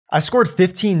I scored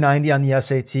 1590 on the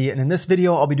SAT, and in this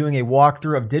video, I'll be doing a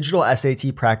walkthrough of digital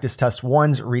SAT practice test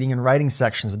 1's reading and writing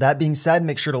sections. With that being said,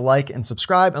 make sure to like and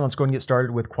subscribe, and let's go and get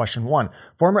started with question 1.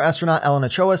 Former astronaut Ellen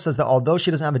Ochoa says that although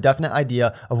she doesn't have a definite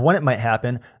idea of when it might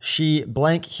happen, she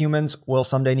blank humans will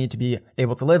someday need to be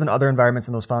able to live in other environments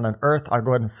than those found on Earth. I'll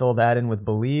go ahead and fill that in with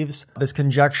believes. This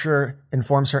conjecture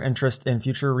informs her interest in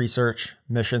future research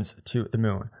missions to the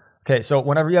moon. Okay, so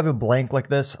whenever you have a blank like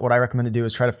this, what I recommend to do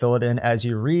is try to fill it in as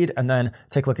you read and then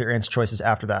take a look at your answer choices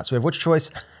after that. So we have which choice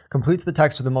completes the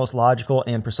text with the most logical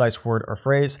and precise word or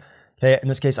phrase. Okay, in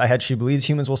this case, I had she believes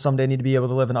humans will someday need to be able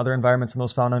to live in other environments than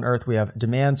those found on Earth. We have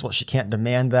demands. Well, she can't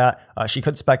demand that. She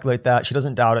could speculate that. She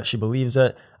doesn't doubt it. She believes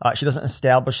it. She doesn't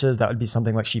establish this. That would be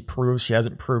something like she proves. She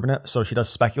hasn't proven it, so she does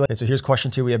speculate. Okay, so here's question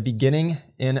 2. We have beginning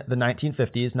in the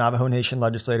 1950s, Navajo Nation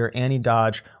legislator Annie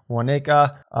Dodge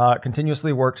Waneka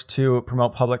continuously worked to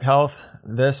promote public health.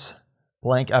 This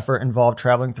blank effort involved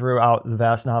traveling throughout the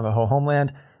vast Navajo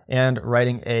homeland and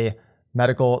writing a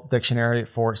medical dictionary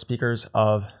for speakers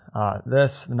of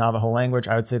the Navajo language.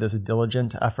 I would say this is a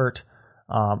diligent effort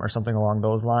or something along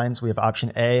those lines. We have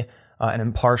option A, an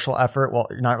impartial effort. Well,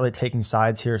 you're not really taking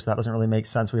sides here, so that doesn't really make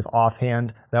sense. We have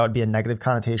offhand. That would be a negative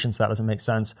connotation, so that doesn't make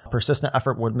sense. Persistent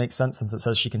effort would make sense since it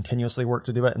says she continuously worked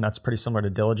to do it, and that's pretty similar to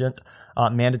diligent.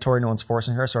 Mandatory, no one's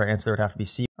forcing her, so our answer would have to be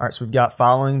C. All right, so we've got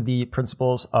following the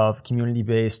principles of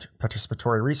community-based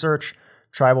participatory research.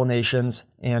 Tribal nations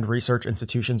and research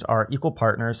institutions are equal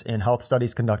partners in health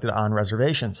studies conducted on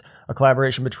reservations. A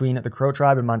collaboration between the Crow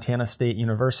Tribe and Montana State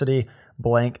University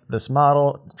blank this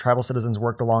model. Tribal citizens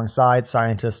worked alongside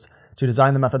scientists to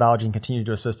design the methodology and continue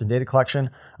to assist in data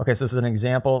collection. Okay, so this is an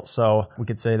example. So we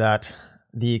could say that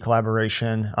the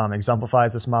collaboration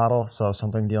exemplifies this model. So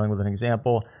something dealing with an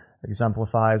example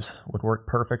exemplifies would work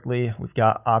perfectly. We've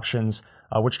got options.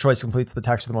 Which choice completes the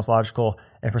text with the most logical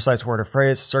and precise word or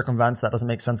phrase? Circumvents, that doesn't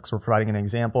make sense because we're providing an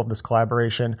example of this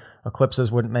collaboration.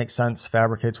 Eclipses wouldn't make sense.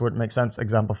 Fabricates wouldn't make sense.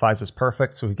 Exemplifies is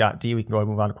perfect. So we've got D. We can go ahead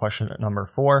and move on to question number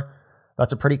 4.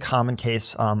 That's a pretty common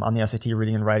case on the SAT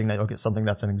reading and writing that you'll get something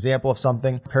that's an example of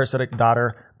something. Parasitic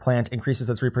daughter plant increases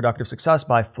its reproductive success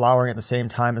by flowering at the same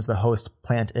time as the host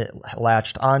plant it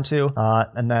latched onto.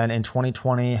 And then in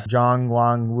 2020, Zhang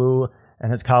Wang Wu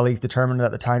and his colleagues determined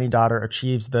that the tiny daughter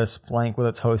achieves this blank with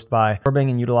its host by absorbing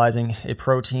and utilizing a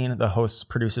protein the host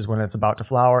produces when it's about to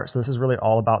flower. So this is really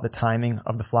all about the timing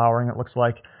of the flowering, it looks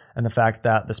like, and the fact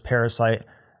that this parasite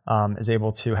is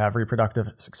able to have reproductive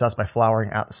success by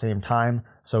flowering at the same time.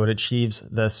 So it achieves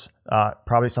this,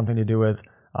 probably something to do with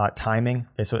timing.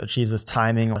 Okay, so it achieves this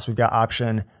timing. So we've got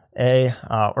option A,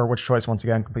 or which choice, once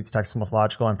again, completes text with the most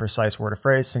logical and precise word or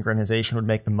phrase. Synchronization would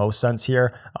make the most sense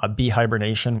here. B,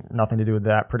 hibernation, nothing to do with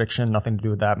that. Prediction, nothing to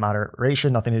do with that.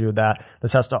 Moderation, nothing to do with that.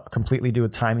 This has to completely do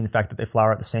with timing, the fact that they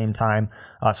flower at the same time.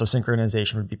 So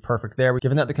synchronization would be perfect there.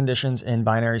 Given that the conditions in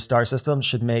binary star systems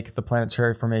should make the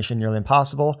planetary formation nearly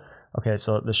impossible. Okay,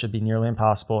 so this should be nearly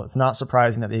impossible. It's not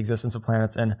surprising that the existence of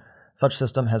planets in such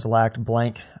system has lacked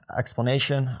blank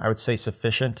explanation. I would say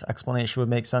sufficient explanation would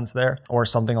make sense there, or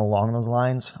something along those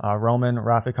lines. Roman,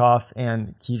 Rafikoff,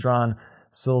 and Kedron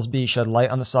Silsby shed light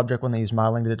on the subject when they used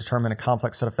modeling to determine a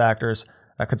complex set of factors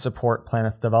that could support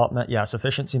planets' development. Yeah,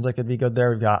 sufficient seems like it'd be good there.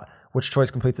 We've got which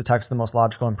choice completes the text with the most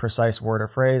logical and precise word or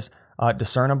phrase.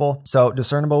 Discernible. So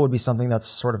discernible would be something that's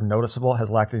sort of noticeable, has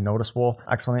lacked a noticeable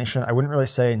explanation. I wouldn't really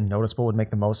say noticeable would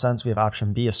make the most sense. We have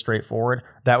option B, is straightforward.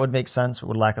 That would make sense. It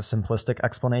would lack a simplistic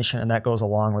explanation, and that goes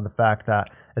along with the fact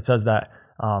that it says that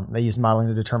they used modeling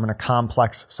to determine a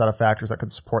complex set of factors that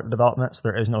could support the development, so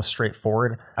there is no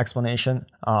straightforward explanation.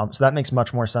 So that makes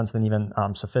much more sense than even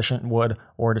sufficient would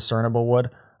or discernible would.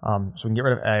 So we can get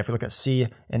rid of A. If we look at C,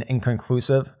 an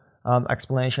inconclusive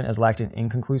explanation has lacked an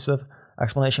inconclusive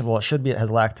explanation. Well, it should be it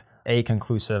has lacked a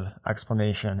conclusive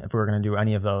explanation if we were going to do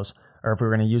any of those, or if we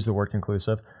were going to use the word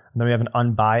conclusive. And then we have an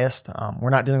unbiased. We're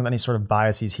not dealing with any sort of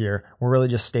biases here. We're really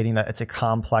just stating that it's a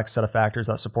complex set of factors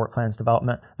that support planet's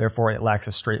development. Therefore, it lacks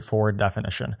a straightforward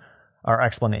definition or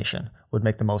explanation would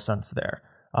make the most sense there.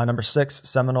 Number 6,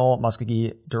 Seminole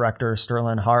Muskogee director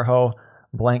Sterling Harjo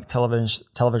blank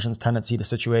television's tendency to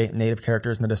situate native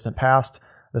characters in the distant past.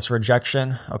 This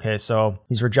rejection, okay, so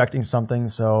he's rejecting something,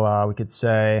 so we could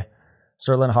say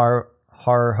Sterling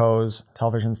Harjo's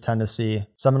television's tendency,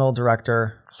 Seminole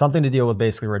director, something to deal with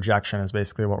basically rejection is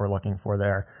basically what we're looking for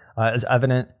there. Is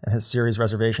evident in his series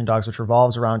Reservation Dogs, which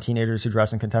revolves around teenagers who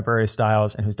dress in contemporary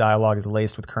styles and whose dialogue is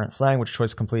laced with current slang. Which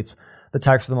choice completes the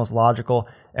text with the most logical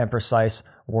and precise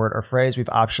word or phrase? We have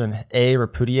option A,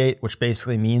 repudiate, which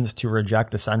basically means to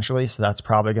reject essentially, so that's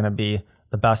probably going to be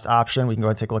the best option. We can go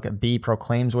ahead and take a look at B,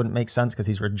 proclaims wouldn't make sense because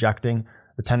he's rejecting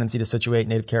the tendency to situate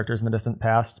native characters in the distant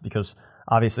past, because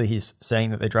obviously he's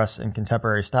saying that they dress in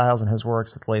contemporary styles in his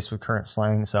works. It's laced with current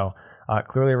slang. So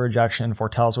clearly a rejection.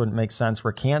 Foretells wouldn't make sense.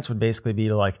 Recants would basically be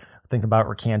to like think about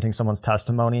recanting someone's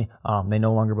testimony. They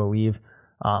no longer believe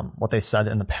what they said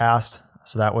in the past.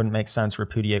 So that wouldn't make sense.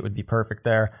 Repudiate would be perfect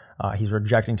there. He's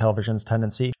rejecting television's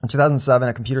tendency. In 2007,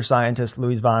 a computer scientist,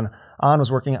 Louis van Aan,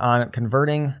 was working on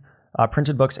converting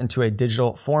printed books into a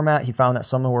digital format. He found that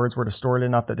some of the words were distorted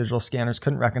enough that digital scanners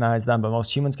couldn't recognize them, but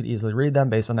most humans could easily read them.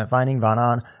 Based on that finding, van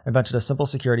Aan invented a simple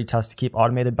security test to keep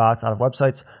automated bots out of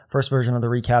websites. First version of the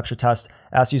reCAPTCHA test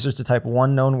asked users to type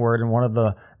one known word and one of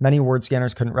the many word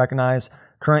scanners couldn't recognize.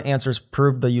 Current answers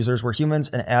proved the users were humans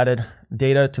and added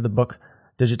data to the book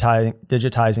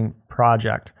digitizing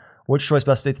project. Which choice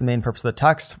best states the main purpose of the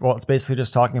text? Well, it's basically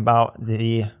just talking about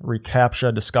the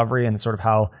reCAPTCHA discovery and sort of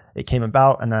how it came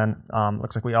about. And then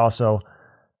looks like we also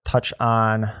touch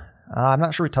on, I'm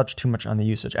not sure we touched too much on the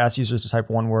usage. Ask users to type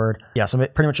one word. Yeah, so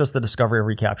pretty much just the discovery of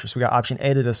reCAPTCHA. So we got option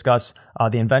A to discuss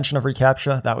the invention of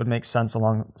reCAPTCHA. That would make sense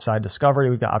alongside discovery.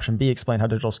 We've got option B, explain how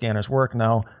digital scanners work.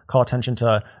 No. Call attention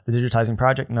to the digitizing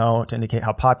project. No. To indicate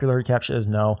how popular reCAPTCHA is.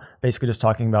 No. Basically just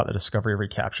talking about the discovery of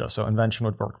reCAPTCHA. So invention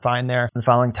would work fine there. The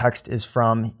following text is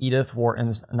from Edith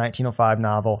Wharton's 1905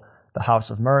 novel, The House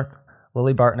of Mirth.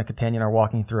 Lily Bart and a companion are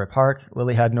walking through a park.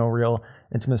 Lily had no real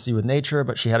intimacy with nature,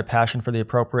 but she had a passion for the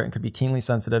appropriate and could be keenly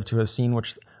sensitive to a scene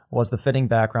which was the fitting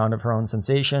background of her own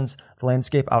sensations. The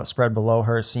landscape outspread below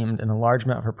her seemed an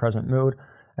enlargement of her present mood,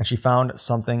 and she found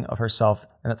something of herself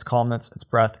in its calmness, its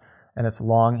breath, and its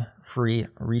long, free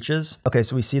reaches. Okay,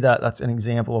 so we see that that's an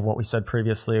example of what we said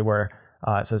previously where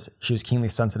it says she was keenly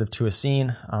sensitive to a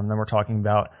scene. Then we're talking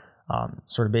about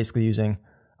sort of basically using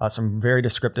some very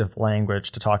descriptive language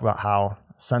to talk about how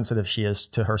sensitive she is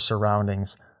to her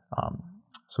surroundings.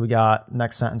 So we got,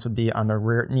 next sentence would be, on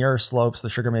the nearer slopes, the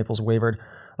sugar maples wavered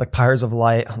like pyres of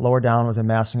light. Lower down was a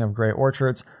massing of gray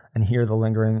orchards, and here the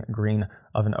lingering green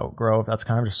of an oak grove. That's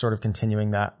kind of just sort of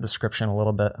continuing that description a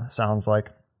little bit, sounds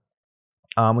like.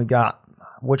 We got,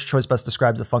 which choice best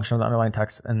describes the function of the underlying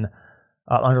text and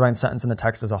underlying sentence in the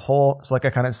text as a whole. So like I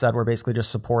kind of said, we're basically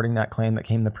just supporting that claim that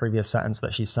came in the previous sentence,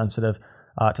 that she's sensitive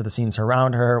to the scenes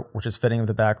around her, which is fitting with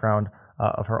the background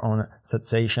of her own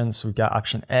sensations. So we've got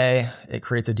option A. It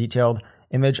creates a detailed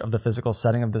image of the physical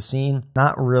setting of the scene.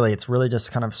 Not really. It's really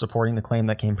just kind of supporting the claim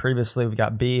that came previously. We've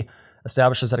got B.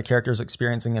 Establishes that a character is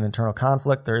experiencing an internal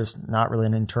conflict. There's not really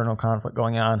an internal conflict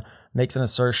going on. Makes an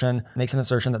assertion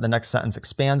that the next sentence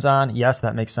expands on. Yes,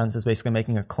 that makes sense. It's basically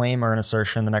making a claim or an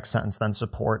assertion. The next sentence then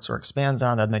supports or expands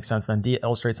on. That makes sense. Then D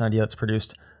illustrates an idea that's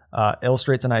produced,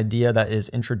 illustrates an idea that is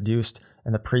introduced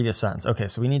in the previous sentence. Okay,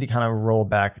 so we need to kind of roll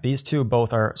back. These two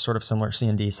both are sort of similar, C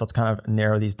and D, so let's kind of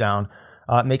narrow these down.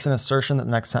 Makes an assertion that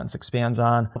the next sentence expands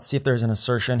on. Let's see if there's an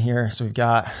assertion here. So we've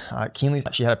got keenly,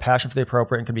 she had a passion for the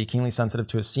appropriate and could be keenly sensitive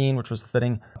to a scene, which was the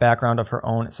fitting background of her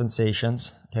own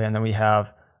sensations. Okay, and then we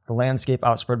have the landscape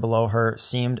outspread below her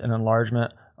seemed an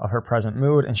enlargement of her present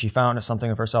mood, and she found something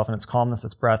of herself in its calmness,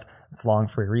 its breath, its long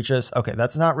free reaches. Okay,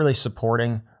 that's not really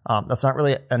supporting. That's not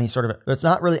really any sort of, it's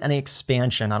not really any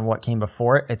expansion on what came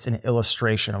before it. It's an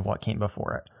illustration of what came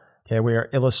before it. Okay, we are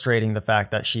illustrating the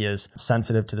fact that she is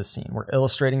sensitive to the scene. We're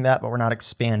illustrating that, but we're not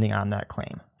expanding on that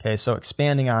claim. Okay, so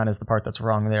expanding on is the part that's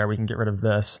wrong there. We can get rid of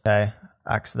this. Okay,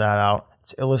 X that out.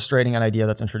 It's illustrating an idea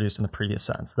that's introduced in the previous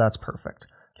sentence. That's perfect.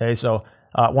 Okay, so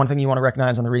one thing you want to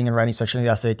recognize on the reading and writing section of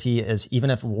the SAT is even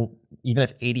if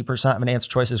 80% of an answer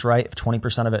choice is right, if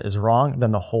 20% of it is wrong,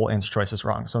 then the whole answer choice is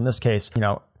wrong. So in this case,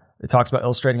 it talks about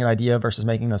illustrating an idea versus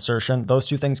making an assertion. Those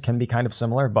two things can be kind of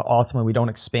similar, but ultimately we don't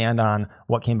expand on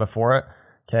what came before it.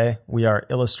 Okay, we are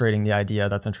illustrating the idea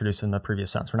that's introduced in the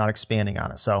previous sentence. We're not expanding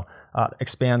on it. So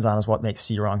expands on is what makes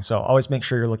C wrong. So always make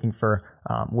sure you're looking for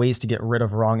ways to get rid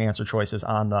of wrong answer choices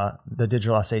on the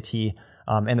digital SAT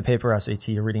and the paper SAT,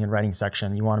 reading and writing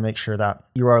section. You want to make sure that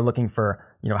you are looking for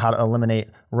how to eliminate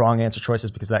wrong answer choices,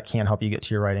 because that can help you get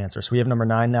to your right answer. So we have number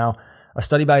 9 now. A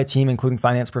study by a team, including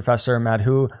finance professor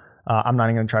Madhu, I'm not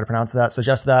even going to try to pronounce that,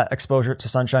 suggests that exposure to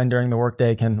sunshine during the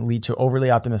workday can lead to overly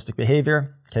optimistic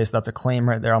behavior. Okay, so that's a claim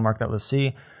right there. I'll mark that with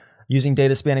C. Using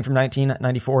data spanning from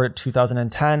 1994 to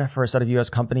 2010 for a set of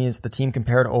U.S. companies, the team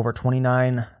compared over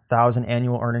 29,000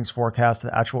 annual earnings forecasts to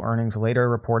the actual earnings later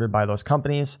reported by those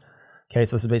companies. Okay,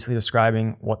 so this is basically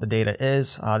describing what the data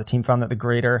is. The team found that the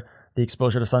greater the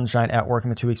exposure to sunshine at work in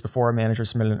the 2 weeks before a manager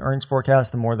submitted an earnings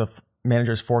forecast, the more the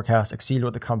manager's forecast exceeded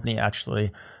what the company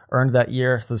actually earned that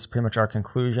year. So this is pretty much our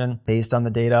conclusion based on the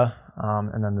data.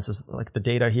 And then this is like the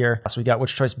data here. So we got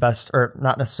which choice best, or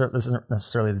not necessarily, this isn't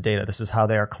necessarily the data. This is how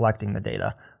they are collecting the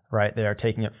data, right? They are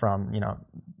taking it from,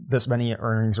 this many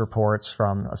earnings reports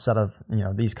from a set of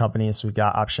these companies. So we've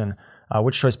got option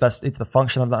which choice best states the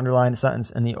function of the underlying sentence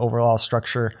and the overall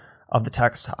structure of the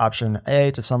text. Option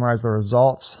A, to summarize the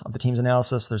results of the team's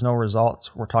analysis. There's no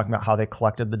results. We're talking about how they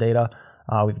collected the data.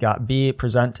 We've got B,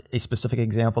 present a specific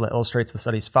example that illustrates the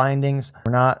study's findings.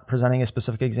 We're not presenting a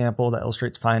specific example that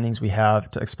illustrates findings. We have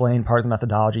to explain part of the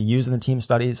methodology used in the team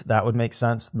studies. That would make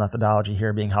sense. The methodology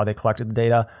here being how they collected the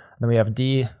data. Then we have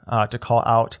D, to call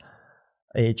out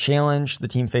a challenge the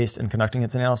team faced in conducting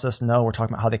its analysis. No, we're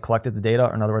talking about how they collected the data,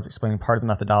 or in other words, explaining part of the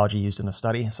methodology used in the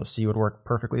study. So C would work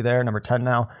perfectly there. Number 10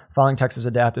 now. Following text is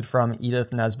adapted from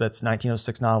Edith Nesbit's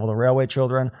 1906 novel, The Railway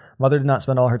Children. Mother did not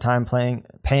spend all her time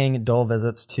paying dull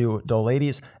visits to dull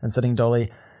ladies and sitting dully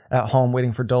at home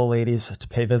waiting for dull ladies to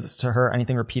pay visits to her.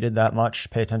 Anything repeated that much,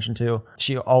 pay attention to.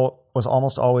 She was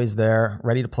almost always there,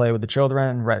 ready to play with the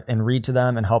children and read to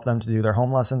them and help them to do their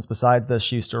home lessons. Besides this,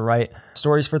 she used to write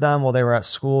stories for them while they were at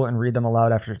school and read them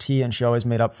aloud after tea, and she always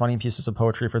made up funny pieces of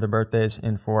poetry for their birthdays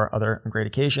and for other great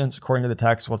occasions. According to the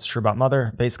text, what's true about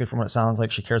Mother? Basically, from what it sounds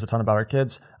like, she cares a ton about her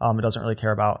kids. It doesn't really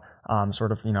care about any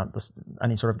sort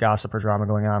of gossip or drama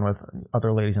going on with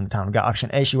other ladies in the town. We got option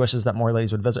A, she wishes that more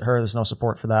ladies would visit her. There's no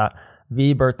support for that.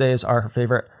 B, birthdays are her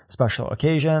favorite special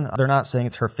occasion. They're not saying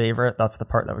it's her favorite. That's the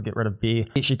part that would get rid of B.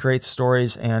 She creates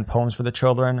stories and poems for the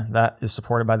children. That is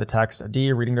supported by the text.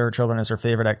 D, reading to her children is her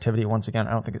favorite activity. Once again,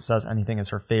 I don't think it says anything is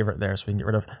her favorite there, so we can get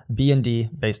rid of B and D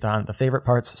based on the favorite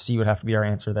parts. C would have to be our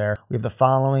answer there. We have the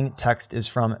following text is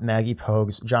from Maggie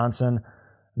Pogue Johnson's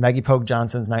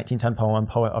 1910 poem,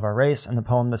 Poet of Our Race, and the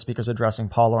poem the speaker's addressing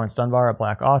Paul Laurence Dunbar, a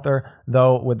black author,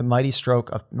 though with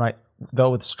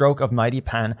stroke of mighty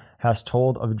pen, has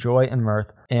told of joy and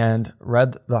mirth, and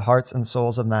read the hearts and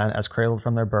souls of men as cradled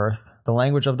from their birth. The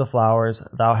language of the flowers,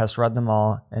 thou hast read them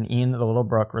all, and e'en the little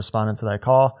brook responded to thy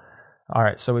call. All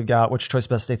right, so we've got which choice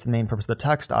best states the main purpose of the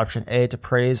text. Option A, to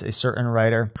praise a certain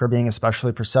writer for being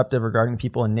especially perceptive regarding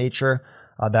people and nature.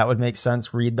 That would make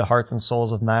sense. Read the hearts and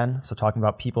souls of men. So talking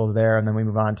about people there. And then we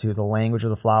move on to the language of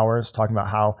the flowers, talking about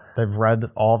how they've read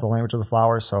all of the language of the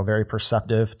flowers. So very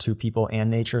perceptive to people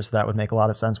and nature. So that would make a lot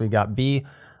of sense. We've got B,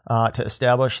 to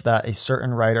establish that a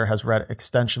certain writer has read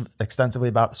extensively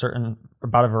about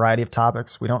a variety of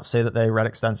topics. We don't say that they read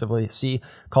extensively. C,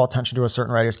 call attention to a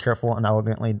certain writer's careful and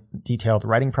elegantly detailed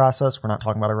writing process. We're not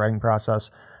talking about a writing process.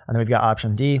 And then we've got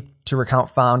option D, to recount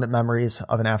fond memories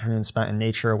of an afternoon spent in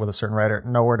nature with a certain writer.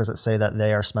 Nowhere does it say that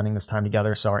they are spending this time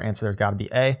together, so our answer there's got to be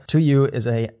A. To You is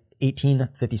a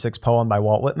 1856 poem by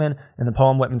Walt Whitman. In the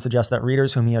poem, Whitman suggests that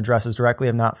readers whom he addresses directly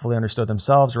have not fully understood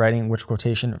themselves, writing which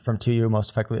quotation from To You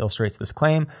most effectively illustrates this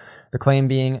claim. The claim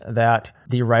being that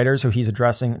the writers who he's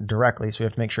addressing directly, so we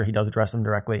have to make sure he does address them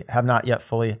directly, have not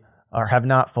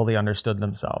fully understood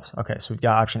themselves. Okay, so we've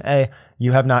got option A,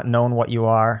 you have not known what you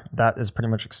are. That is pretty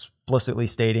much explicitly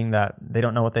stating that they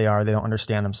don't know what they are, they don't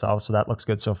understand themselves, so that looks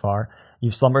good so far.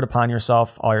 You've slumbered upon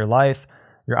yourself all your life.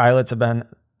 Your eyelids have been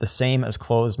the same as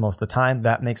closed most of the time.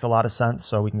 That makes a lot of sense,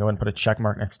 so we can go ahead and put a check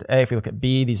mark next to A. If we look at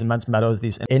B, these immense meadows,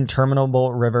 these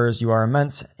interminable rivers, you are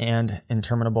immense and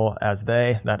interminable as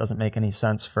they. That doesn't make any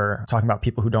sense for talking about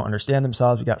people who don't understand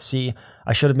themselves. We got C,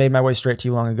 I should have made my way straight to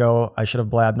you long ago. I should have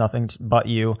blabbed nothing but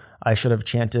you. I should have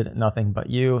chanted nothing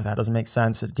but you. That doesn't make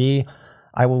sense. D,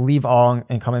 I will leave all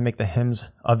and come and make the hymns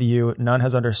of you. None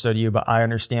has understood you, but I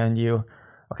understand you.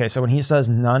 Okay, so when he says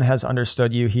none has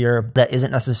understood you here, that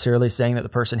isn't necessarily saying that the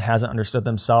person hasn't understood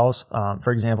themselves.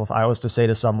 For example, if I was to say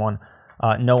to someone,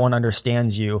 no one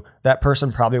understands you, that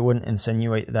person probably wouldn't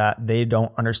insinuate that they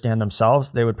don't understand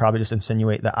themselves. They would probably just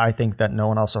insinuate that I think that no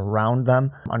one else around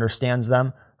them understands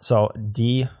them. So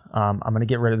D, I'm going to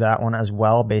get rid of that one as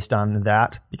well based on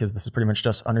that, because this is pretty much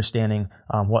just understanding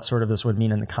what sort of this would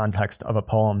mean in the context of a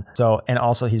poem. So, and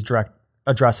also he's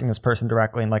addressing this person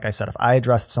directly. And like I said, if I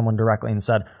addressed someone directly and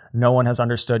said, no one has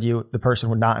understood you, the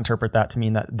person would not interpret that to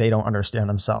mean that they don't understand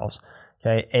themselves.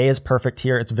 Okay, A is perfect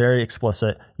here. It's very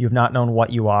explicit. You've not known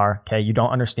what you are. Okay, you don't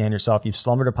understand yourself. You've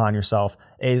slumbered upon yourself.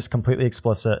 A is completely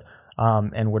explicit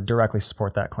and would directly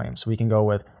support that claim. So we can go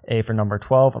with A for number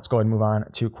 12. Let's go ahead and move on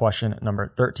to question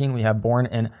number 13. We have born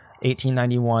in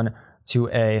 1891 to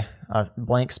a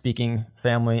blank speaking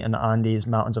family in the Andes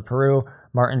Mountains of Peru.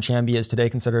 Martin Chamby is today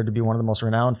considered to be one of the most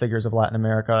renowned figures of Latin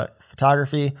America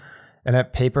photography. In a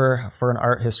paper for an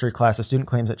art history class, a student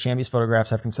claims that Chamby's photographs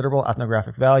have considerable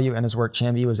ethnographic value. In his work,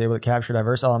 Chamby was able to capture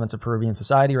diverse elements of Peruvian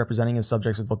society, representing his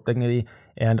subjects with both dignity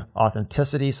and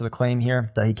authenticity. So the claim here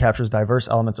is that he captures diverse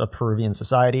elements of Peruvian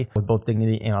society with both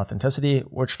dignity and authenticity,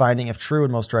 which finding, if true,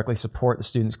 would most directly support the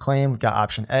student's claim. We've got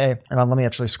option A. And let me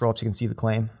actually scroll up so you can see the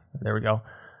claim. There we go.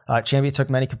 Chamby took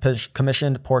many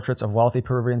commissioned portraits of wealthy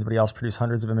Peruvians, but he also produced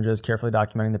hundreds of images carefully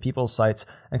documenting the peoples, sites,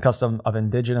 and custom of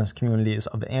indigenous communities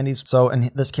of the Andes. So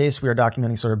in this case, we are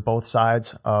documenting sort of both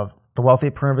sides of the wealthy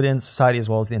Peruvian society as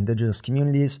well as the indigenous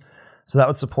communities. So that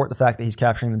would support the fact that he's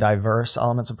capturing the diverse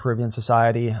elements of Peruvian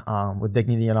society with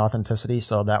dignity and authenticity.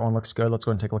 So that one looks good. Let's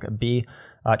go and take a look at B.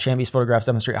 Chamby's photographs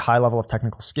demonstrate a high level of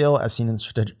technical skill as seen in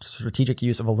strategic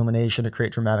use of illumination to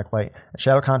create dramatic light and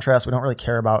shadow contrast. We don't really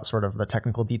care about sort of the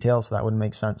technical details, so that wouldn't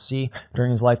make sense. C. During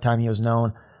his lifetime, he was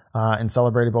known and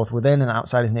celebrated both within and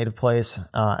outside his native place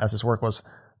as his work was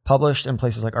published in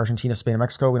places like Argentina, Spain, and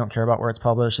Mexico. We don't care about where it's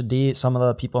published. D, some of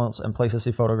the people and places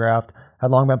he photographed had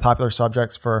long been popular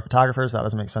subjects for photographers. That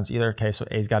doesn't make sense either. Okay, so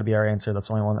A's got to be our answer. That's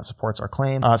the only one that supports our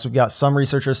claim. So we've got some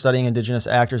researchers studying indigenous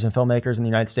actors and filmmakers in the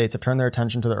United States have turned their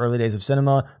attention to the early days of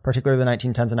cinema, particularly the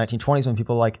 1910s and 1920s when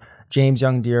people like James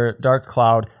Young Deere, Dark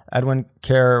Cloud, Edwin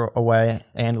Carraway,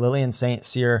 and Lillian St.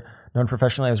 Cyr, known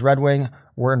professionally as Red Wing,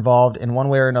 were involved in one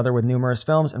way or another with numerous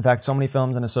films. In fact, so many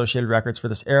films and associated records for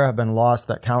this era have been lost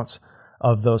that counts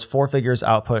of those four figures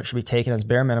output should be taken as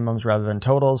bare minimums rather than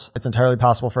totals. It's entirely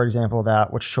possible, for example,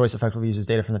 that which choice effectively uses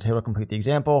data from the table to complete the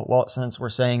example. Well, since we're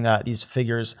saying that these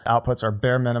figures outputs are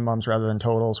bare minimums rather than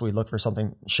totals, we look for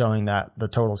something showing that the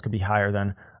totals could be higher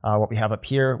than what we have up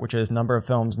here, which is number of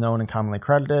films known and commonly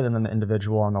credited, and then the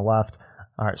individual on the left.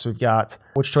 All right, so we've got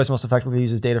which choice most effectively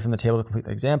uses data from the table to complete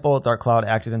the example. Dark Cloud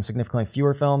acted in significantly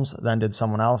fewer films than did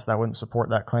someone else. That wouldn't support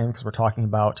that claim because we're talking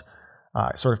about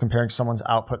sort of comparing someone's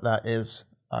output that is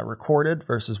recorded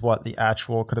versus what the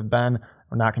actual could have been.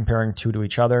 We're not comparing two to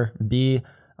each other. B,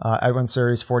 Edwin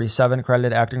Surrey's 47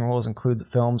 credited acting roles include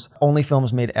only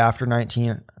films made after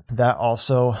 19. That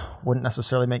also wouldn't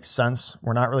necessarily make sense.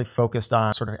 We're not really focused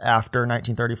on sort of after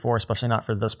 1934, especially not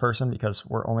for this person, because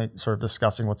we're only sort of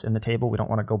discussing what's in the table. We don't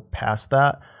want to go past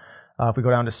that. If we go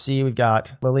down to C, we've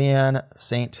got Lillian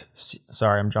St.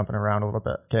 Sorry, I'm jumping around a little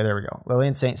bit. Okay, there we go.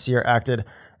 Lillian St. Cyr acted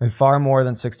in far more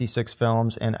than 66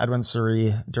 films, and Edwin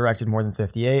Surrey directed more than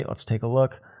 58. Let's take a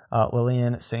look.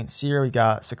 Lillian St. Cyr, we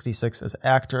got 66 as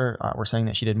actor. We're saying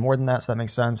that she did more than that, so that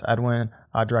makes sense. Edwin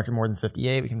directed more than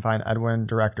 58. We can find Edwin,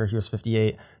 director, he was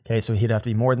 58. Okay, so he'd have to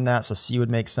be more than that, so C would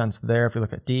make sense there. If we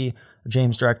look at D,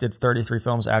 James directed 33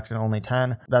 films, acted in only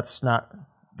 10. That's not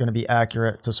going to be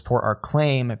accurate to support our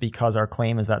claim because our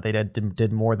claim is that they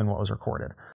did more than what was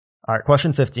recorded. All right,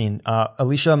 question 15.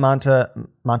 Alicia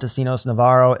Montesinos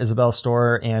Navarro, Isabel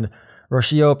Storer, and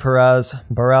Rocio Perez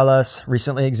Bareles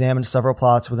recently examined several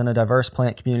plots within a diverse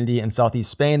plant community in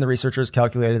southeast Spain. The researchers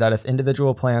calculated that if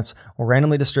individual plants were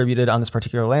randomly distributed on this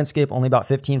particular landscape, only about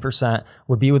 15%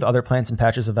 would be with other plants and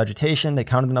patches of vegetation. They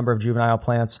counted the number of juvenile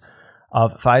plants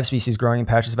of 5 species growing in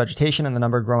patches of vegetation and the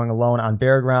number growing alone on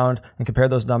bare ground and compared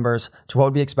those numbers to what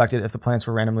would be expected if the plants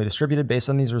were randomly distributed. Based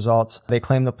on these results, they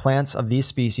claim the plants of these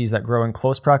species that grow in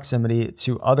close proximity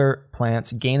to other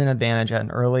plants gain an advantage at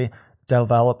an early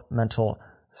developmental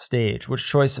stage. Which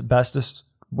choice best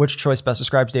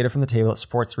describes data from the table that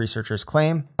supports the researchers'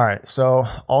 claim? All right, so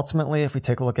ultimately, if we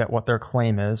take a look at what their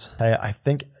claim is, I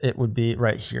think it would be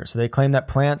right here. So they claim that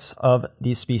plants of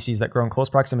these species that grow in close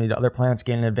proximity to other plants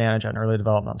gain an advantage at an early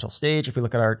developmental stage. If we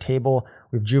look at our table,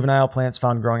 we have juvenile plants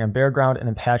found growing on bare ground and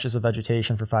in patches of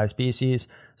vegetation for 5 species.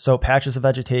 So patches of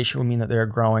vegetation would mean that they're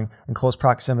growing in close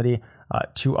proximity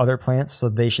to other plants, so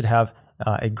they should have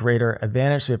a greater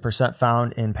advantage. So we have percent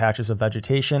found in patches of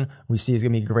vegetation. We see is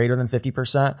going to be greater than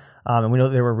 50%. And we know that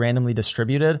they were randomly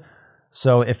distributed.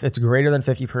 So if it's greater than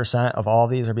 50% of all of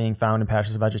these are being found in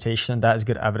patches of vegetation, that is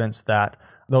good evidence that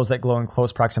those that grow in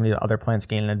close proximity to other plants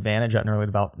gain an advantage at an early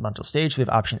developmental stage. So we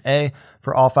have option A.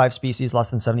 For all 5 species,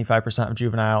 less than 75% of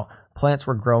juvenile plants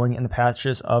were growing in the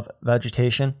patches of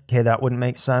vegetation. Okay, that wouldn't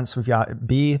make sense. We've got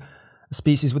B. The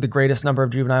species with the greatest number of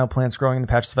juvenile plants growing in the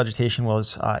patches of vegetation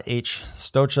was H.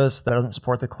 stochus. That doesn't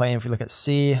support the claim. If you look at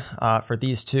C, for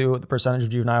these two, the percentage of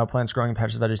juvenile plants growing in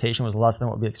patches of vegetation was less than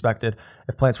what would be expected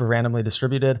if plants were randomly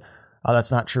distributed.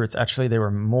 That's not true. It's actually, they were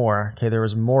more. Okay, there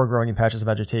was more growing in patches of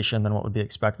vegetation than what would be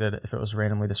expected if it was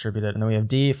randomly distributed. And then we have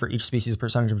D, for each species, the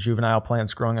percentage of juvenile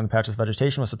plants growing in the patches of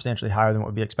vegetation was substantially higher than what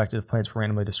would be expected if plants were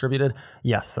randomly distributed.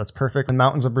 Yes, that's perfect. In the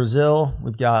mountains of Brazil,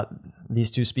 we've got these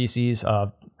 2 species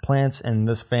of plants in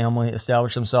this family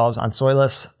establish themselves on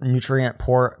soilless,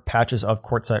 nutrient-poor patches of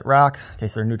quartzite rock. Okay,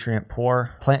 so they're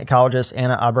nutrient-poor. Plant ecologists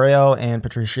Ana Abreu and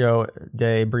Patricio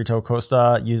de Brito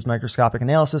Costa used microscopic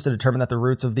analysis to determine that the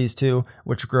roots of these 2,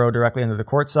 which grow directly into the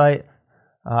quartzite,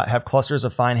 have clusters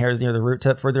of fine hairs near the root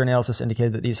tip. Further analysis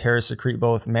indicated that these hairs secrete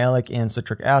both malic and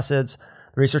citric acids.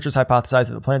 The researchers hypothesized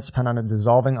that the plants depend on a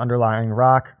dissolving underlying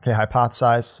rock. Okay,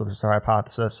 hypothesized, so this is our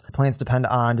hypothesis. The plants depend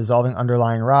on dissolving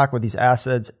underlying rock with these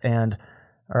acids and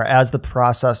or as the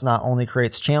process not only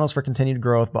creates channels for continued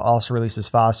growth, but also releases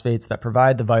phosphates that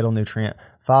provide the vital nutrient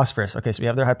phosphorus. Okay, so we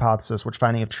have their hypothesis, which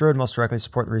finding if true would most directly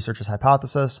support the researchers'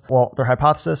 hypothesis. Well, their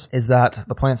hypothesis is that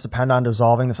the plants depend on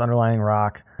dissolving this underlying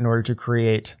rock in order to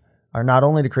create, or not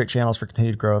only to create channels for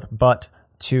continued growth, but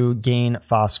to gain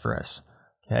phosphorus.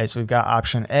 Okay, so we've got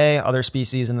option A. Other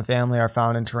species in the family are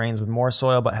found in terrains with more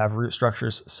soil but have root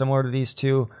structures similar to these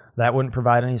two. That wouldn't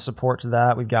provide any support to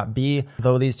that. We've got B.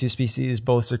 Though these two species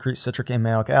both secrete citric and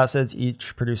malic acids,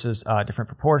 each produces different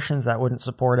proportions. That wouldn't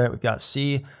support it. We've got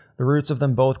C. The roots of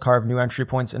them both carve new entry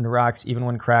points into rocks even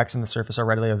when cracks in the surface are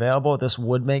readily available. This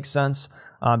would make sense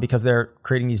because they're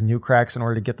creating these new cracks in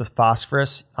order to get the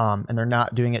phosphorus, and they're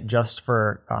not doing it just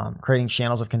for creating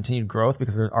channels of continued growth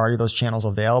because there's already those channels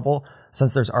available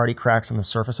since there's already cracks in the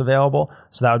surface available.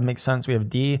 So that would make sense. We have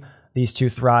D. These two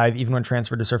thrive even when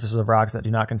transferred to surfaces of rocks that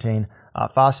do not contain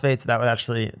phosphates. That would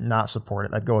actually not support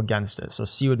it. That'd go against it. So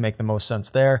C would make the most sense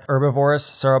there. Herbivorous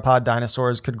sauropod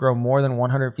dinosaurs could grow more than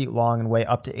 100 feet long and weigh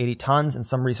up to 80 tons. And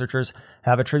some researchers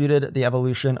have attributed the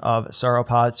evolution of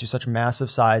sauropods to such massive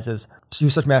sizes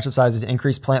to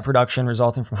increase plant production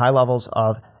resulting from high levels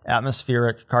of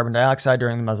atmospheric carbon dioxide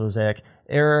during the Mesozoic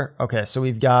era. Okay, so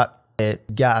we've got a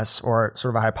guess or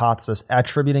sort of a hypothesis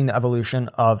attributing the evolution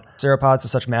of sauropods to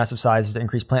such massive sizes to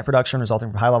increase plant production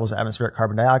resulting from high levels of atmospheric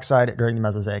carbon dioxide during the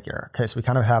Mesozoic era. Okay, so we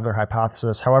kind of have their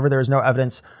hypothesis. However, there is no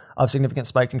evidence of significant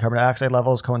spikes in carbon dioxide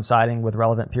levels coinciding with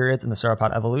relevant periods in the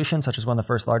sauropod evolution, such as when the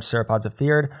first large sauropods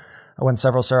appeared, when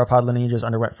several sauropod lineages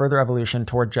underwent further evolution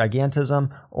toward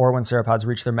gigantism, or when sauropods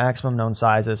reached their maximum known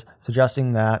sizes,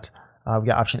 suggesting that we've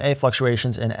got option A,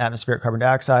 fluctuations in atmospheric carbon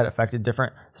dioxide affected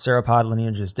different sauropod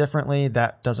lineages differently.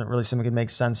 That doesn't really seem to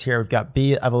make sense here. We've got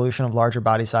B, evolution of larger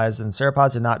body sizes in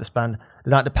sauropods did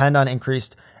not depend on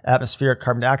increased atmospheric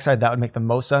carbon dioxide. That would make the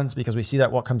most sense because we see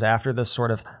that what comes after this sort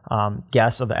of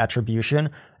guess of the attribution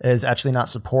is actually not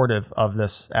supportive of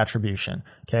this attribution.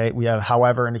 Okay, we have,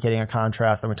 however, indicating a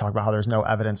contrast. Then we talk about how there's no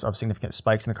evidence of significant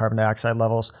spikes in the carbon dioxide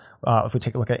levels. If we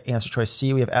take a look at answer choice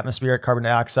C, we have atmospheric carbon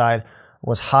dioxide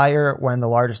was higher when the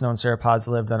largest known sauropods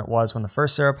lived than it was when the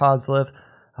first sauropods lived.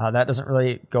 That doesn't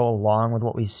really go along with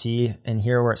what we see in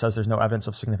here where it says there's no evidence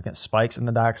of significant spikes in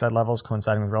the dioxide levels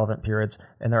coinciding with relevant periods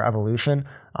in their evolution.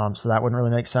 So that wouldn't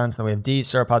really make sense. Then we have D,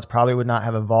 sauropods probably would not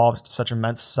have evolved to such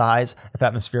immense size if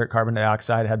atmospheric carbon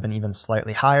dioxide had been even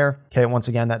slightly higher. Okay, once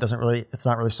again, it's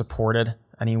not really supported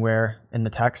anywhere in the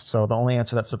text. So the only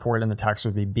answer that's supported in the text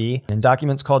would be B. In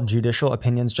documents called judicial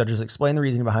opinions, judges explain the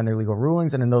reasoning behind their legal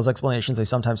rulings, and in those explanations, they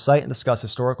sometimes cite and discuss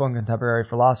historical and contemporary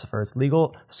philosophers.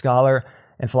 Legal scholar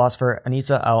and philosopher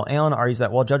Anita L. Allen argues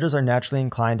that while judges are naturally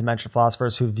inclined to mention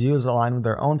philosophers whose views align with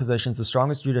their own positions, the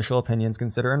strongest judicial opinions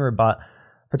consider and rebut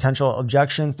potential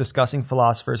objections. Discussing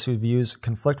philosophers whose views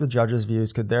conflict with judges'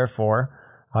 views could therefore,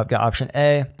 I've got option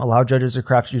A, allow judges to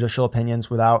craft judicial opinions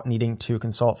without needing to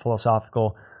consult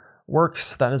philosophical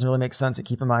works. That doesn't really make sense. And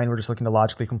keep in mind, we're just looking to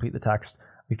logically complete the text.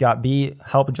 We've got B,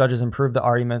 help judges improve the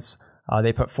arguments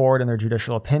they put forward in their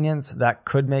judicial opinions. That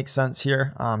could make sense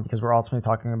here because we're ultimately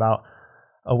talking about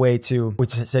a way to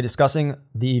say discussing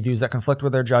the views that conflict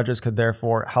with their judges could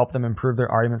therefore help them improve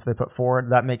their arguments they put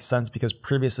forward. That makes sense because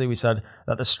previously we said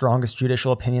that the strongest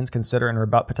judicial opinions consider and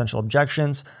rebut potential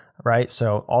objections, right?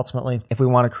 So ultimately, if we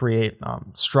want to create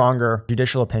stronger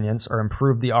judicial opinions or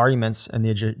improve the arguments in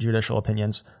the judicial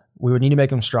opinions, we would need to make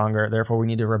them stronger. Therefore, we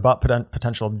need to rebut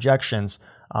potential objections,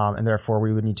 and therefore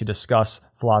we would need to discuss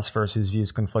philosophers whose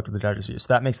views conflict with the judge's views.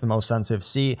 So that makes the most sense. We have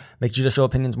C, make judicial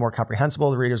opinions more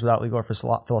comprehensible to readers without legal or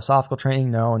philosophical training.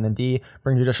 No. And then D,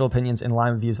 bring judicial opinions in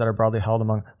line with views that are broadly held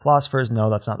among philosophers. No,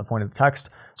 that's not the point of the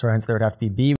text. So hence there would have to be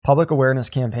B. Public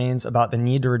awareness campaigns about the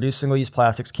need to reduce single-use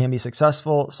plastics can be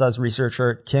successful, says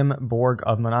researcher Kim Borg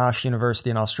of Monash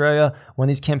University in Australia. When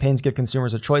these campaigns give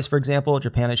consumers a choice, for example,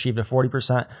 Japan achieved a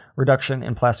 40% reduction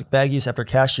in plastic bag use after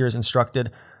cashiers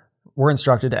were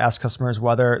instructed to ask customers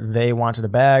whether they wanted a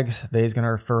bag. They is going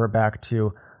to refer back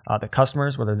to the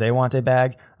customers, whether they want a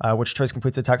bag, which choice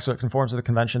completes the text so it conforms to the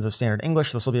conventions of standard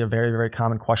English. This will be a very, very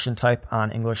common question type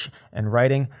on English and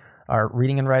writing, or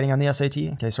reading and writing on the SAT.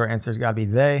 Okay, so our answer's got to be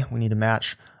they. We need to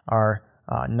match our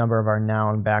number of our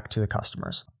noun back to the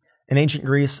customers. In ancient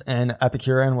Greece, an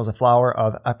Epicurean was a follower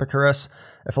of Epicurus,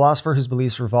 a philosopher whose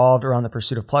beliefs revolved around the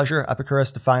pursuit of pleasure.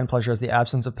 Epicurus defined pleasure as the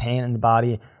absence of pain in the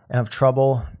body and of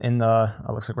trouble in the,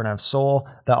 looks like we're going to have soul,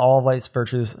 that all of life's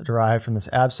virtues derive from this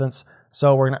absence.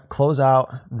 So we're going to close out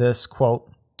this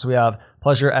quote. So we have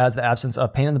pleasure as the absence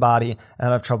of pain in the body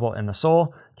and of trouble in the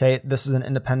soul. Okay, this is an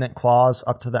independent clause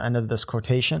up to the end of this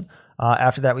quotation.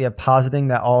 After that, we have positing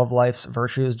that all of life's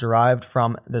virtues derived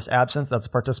from this absence. That's a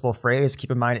participle phrase.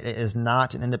 Keep in mind, it is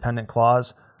not an independent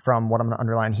clause from what I'm going to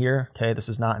underline here. Okay, this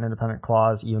is not an independent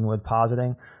clause even with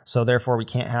positing. So therefore, we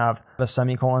can't have a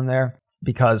semicolon there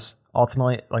because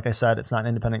ultimately, like I said, it's not an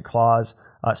independent clause.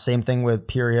 Same thing with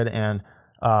period and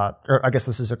or I guess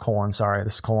this is a colon, sorry.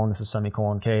 This is colon, this is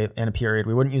semicolon, okay, and a period.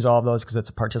 We wouldn't use all of those because it's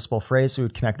a participle phrase, so we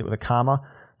would connect it with a comma.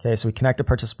 Okay, so we connect a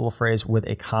participle phrase with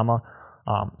a comma.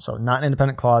 So not an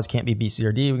independent clause, can't be B, C,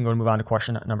 or D. We can go and move on to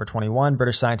question number 21.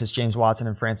 British scientists James Watson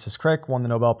and Francis Crick won the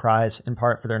Nobel Prize in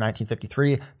part for their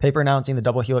 1953 paper announcing the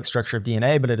double helix structure of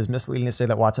DNA, but it is misleading to say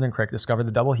that Watson and Crick discovered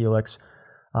the double helix.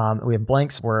 We have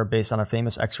blanks were based on a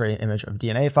famous X-ray image of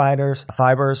DNA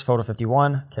fibers, photo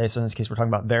 51. Okay, so in this case, we're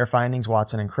talking about their findings,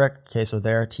 Watson and Crick. Okay, so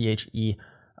their,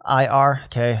 T-H-E-I-R.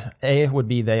 Okay, A would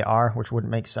be they are, which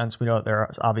wouldn't make sense. We know that there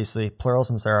are obviously plural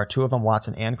since there are two of them,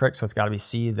 Watson and Crick, so it's got to be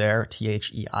C, their,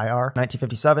 T-H-E-I-R.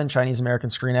 1957, Chinese-American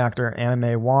screen actor Anna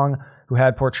May Wong, who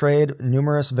had portrayed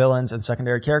numerous villains and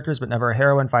secondary characters but never a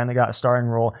heroine, finally got a starring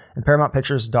role in Paramount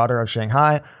Pictures' Daughter of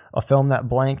Shanghai, a film that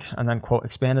blank and then, quote,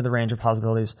 expanded the range of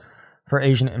possibilities for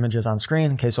Asian images on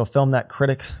screen. Okay, so a film that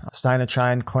critic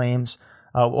Steinachine claims,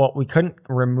 well, we couldn't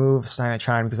remove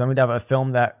Steinachine because then we'd have a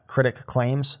film that critic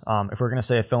claims. If we're going to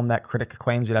say a film that critic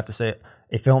claims, we'd have to say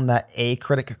a film that a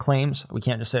critic claims. We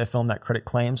can't just say a film that critic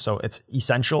claims, so it's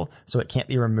essential, so it can't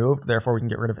be removed. Therefore, we can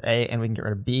get rid of A and we can get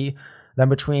rid of B. Then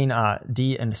between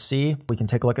D and C, we can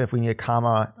take a look at if we need a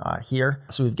comma here.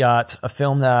 So we've got a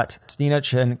film that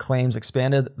Steinachine claims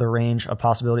expanded the range of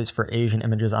possibilities for Asian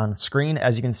images on screen.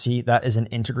 As you can see, that is an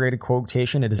integrated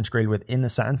quotation. It is integrated within the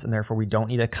sentence, and therefore we don't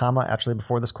need a comma actually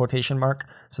before this quotation mark.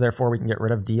 So therefore we can get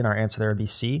rid of D, and our answer there would be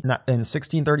C. In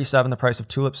 1637, the price of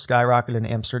tulips skyrocketed in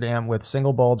Amsterdam with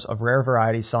single bulbs of rare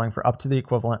varieties selling for up to the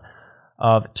equivalent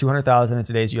of 200,000 in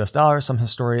today's US dollars. Some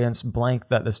historians blank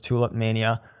that this tulip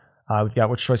mania. We've got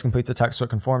which choice completes a text so it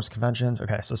conforms to conventions.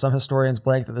 Okay, so some historians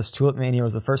blank that this tulip mania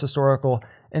was the first historical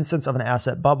instance of an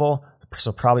asset bubble,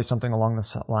 so probably something along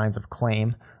the lines of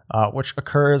claim, which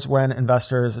occurs when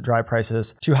investors drive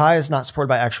prices too high is not supported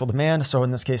by actual demand. So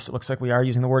in this case, it looks like we are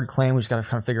using the word claim. We just got to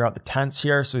kind of figure out the tense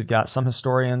here. So we've got some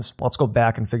historians. Let's go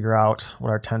back and figure out what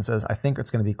our tense is. I think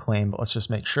it's going to be claim, but let's just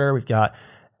make sure. We've got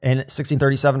in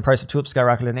 1637, price of tulips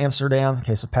skyrocketed in Amsterdam.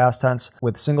 Okay, so past tense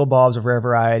with single bulbs of rare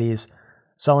varieties,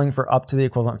 selling for up to the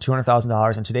equivalent of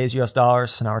 $200,000 in today's US dollars.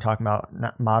 So now we're talking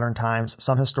about modern times.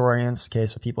 Some historians, okay,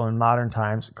 so people in modern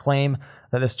times, claim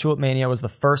that this tulip mania was the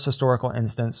first historical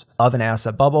instance of an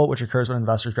asset bubble, which occurs when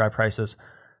investors drive prices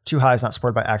too high is not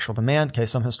supported by actual demand. Okay,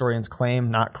 some historians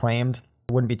claim, not claimed.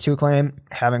 It wouldn't be to claim.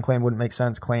 Having claimed wouldn't make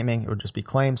sense. Claiming, it would just be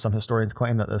claimed. Some historians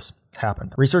claim that this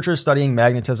happened. Researchers studying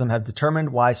magnetism have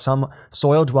determined why some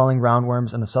soil-dwelling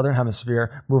roundworms in the southern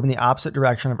hemisphere move in the opposite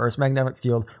direction of Earth's magnetic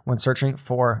field when searching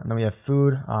for, and then we have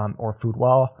food or food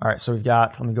well. All right, so we've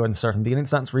got, let me go ahead and start from the beginning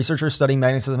sentence. Researchers studying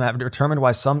magnetism have determined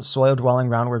why some soil-dwelling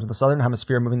roundworms in the southern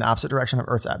hemisphere move in the opposite direction of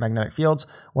Earth's magnetic fields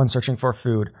when searching for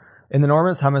food. In the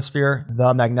northern hemisphere,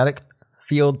 the magnetic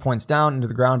field points down into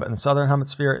the ground, but in the southern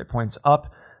hemisphere, it points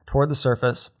up toward the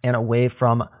surface and away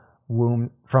from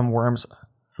worms'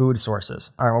 food sources.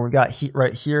 All right, well, we've got heat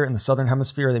right here in the southern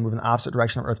hemisphere. They move in the opposite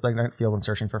direction of Earth's magnetic field when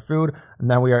searching for food. And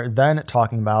then we are then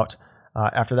talking about,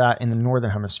 after that, in the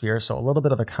northern hemisphere. So a little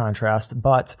bit of a contrast,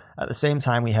 but at the same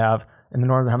time, we have in the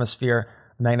northern hemisphere,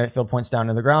 the magnetic field points down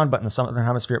to the ground, but in the southern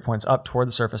hemisphere, it points up toward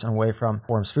the surface and away from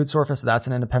worms' food source. That's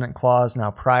an independent clause.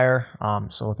 Now prior,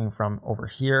 so looking from over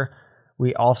here,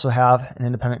 we also have an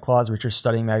independent clause. Researchers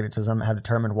studying magnetism have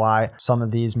determined why some of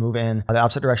these move in the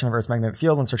opposite direction of Earth's magnetic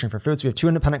field when searching for food. So we have two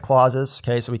independent clauses,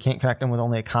 okay? So we can't connect them with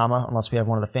only a comma unless we have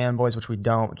one of the fanboys, which we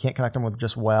don't. We can't connect them with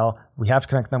just well. We have to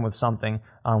connect them with something.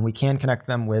 We can connect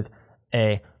them with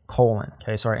a colon,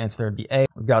 okay? So our answer there would be A.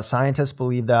 We've got scientists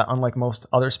believe that unlike most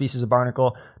other species of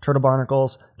barnacle, turtle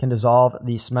barnacles can dissolve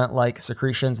the cement-like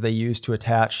secretions they use to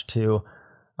attach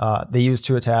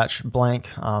blank,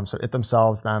 so it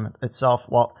themselves, them, itself.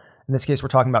 Well, in this case, we're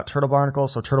talking about turtle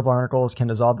barnacles. So turtle barnacles can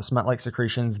dissolve the cement-like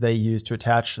secretions they use to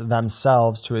attach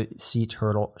themselves to a sea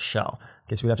turtle shell.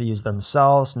 Okay, so we'd have to use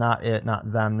themselves, not it,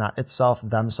 not them, not itself,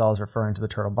 themselves, referring to the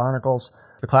turtle barnacles.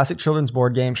 The classic children's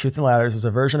board game, Chutes and Ladders, is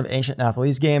a version of ancient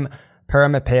Nepalese game,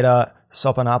 Paramipeda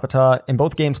Sopanapata. In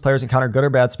both games, players encounter good or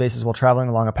bad spaces while traveling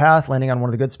along a path, landing on one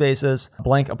of the good spaces.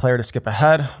 Blank a player to skip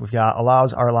ahead. We've got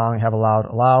allows, are allowing, have allowed,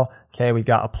 allow. Okay, we've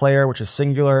got a player, which is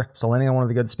singular. So landing on one of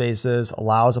the good spaces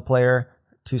allows a player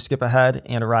to skip ahead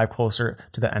and arrive closer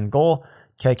to the end goal.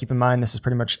 Okay, keep in mind this is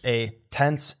pretty much a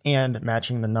tense and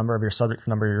matching the number of your subject to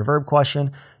the number of your verb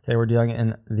question. Okay, we're dealing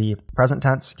in the present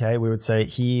tense. Okay, we would say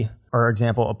he, or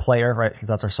example, a player, right? Since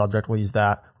that's our subject, we'll use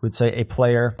that. We'd say a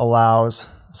player allows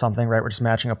something, right? We're just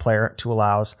matching a player to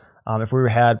allows. If we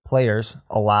had players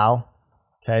allow,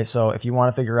 okay, so if you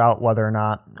want to figure out whether or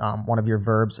not one of your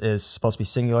verbs is supposed to be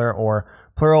singular or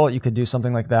plural, you could do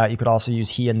something like that. You could also use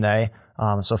he and they.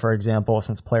 So for example,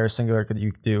 since player is singular,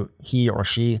 you could do he or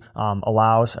she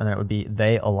allows, and then it would be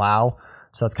they allow.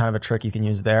 So that's kind of a trick you can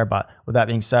use there. But with that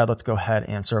being said, let's go ahead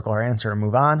and circle our answer and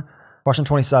move on. Question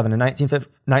 27. In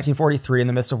 1943, in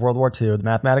the midst of World War II, the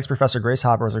mathematics professor Grace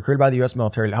Hopper was recruited by the U.S.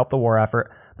 military to help the war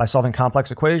effort by solving complex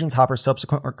equations. Hopper's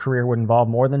subsequent career would involve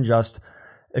more than just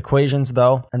equations,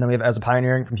 though. And then we have, as a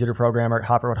pioneering computer programmer,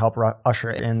 Hopper would help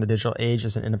usher in the digital age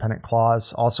as an independent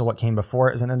clause. Also, what came before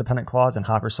it is an independent clause, and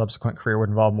Hopper's subsequent career would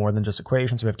involve more than just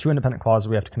equations. We have two independent clauses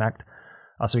we have to connect.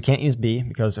 So we can't use be,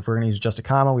 because if we're going to use just a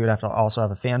comma, we would have to also have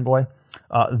a fanboy.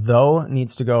 Though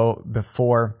needs to go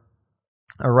before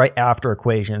or right after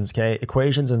equations. Okay,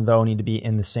 equations and though need to be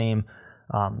in the same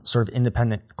sort of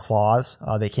independent clause.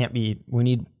 They can't be, we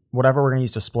need whatever we're going to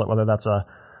use to split, whether that's a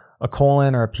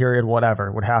colon or a period,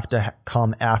 whatever, would have to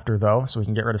come after though, so we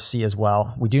can get rid of C as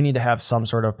well. We do need to have some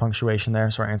sort of punctuation there,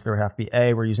 so our answer would have to be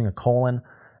A. We're using a colon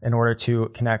in order to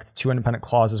connect two independent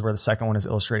clauses where the second one is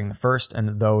illustrating the first,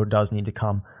 and though does need to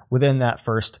come within that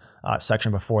first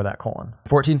section before that colon.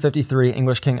 1453,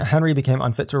 English King Henry became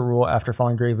unfit to rule after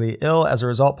falling gravely ill. As a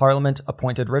result, Parliament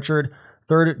appointed Richard,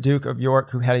 3rd Duke of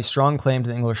York, who had a strong claim to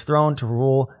the English throne, to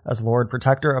rule as Lord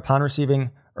Protector. Upon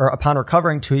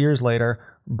recovering 2 years later,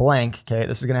 blank, okay,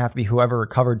 this is going to have to be whoever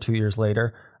recovered 2 years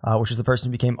later, which is the person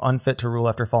who became unfit to rule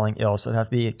after falling ill. So it'd have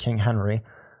to be King Henry.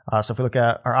 So if we look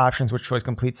at our options, which choice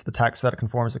completes the text that it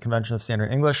conforms to the convention of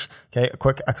standard English? Okay, a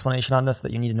quick explanation on this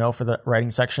that you need to know for the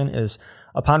writing section is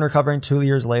upon recovering 2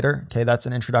 years later, okay, that's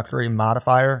an introductory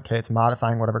modifier. Okay, it's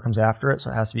modifying whatever comes after it.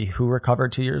 So it has to be who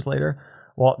recovered 2 years later.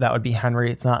 Well, that would be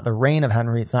Henry. It's not the reign of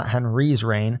Henry. It's not Henry's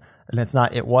reign. And it's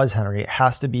not it was Henry. It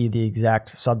has to be the exact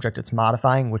subject it's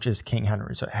modifying, which is King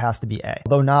Henry. So it has to be A.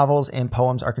 Although novels and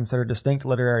poems are considered distinct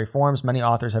literary forms, many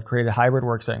authors have created hybrid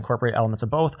works that incorporate elements of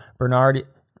both.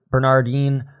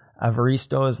 Bernardine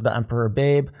Evaristo's The Emperor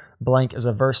Babe. Blank is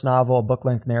a verse novel, a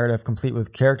book-length narrative complete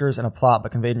with characters and a plot,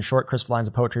 but conveyed in short, crisp lines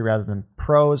of poetry rather than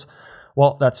prose.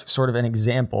 Well, that's sort of an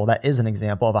example. That is an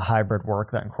example of a hybrid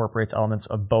work that incorporates elements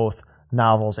of both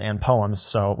novels and poems.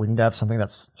 So we need to have something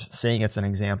that's saying it's an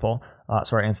example.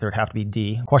 So our answer would have to be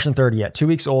D. Question 30. At 2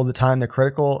 weeks old, the time the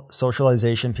critical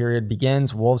socialization period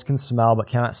begins, wolves can smell but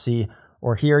cannot see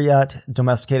or hear yet.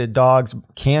 Domesticated dogs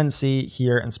can see,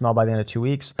 hear, and smell by the end of 2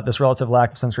 weeks. This relative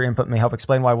lack of sensory input may help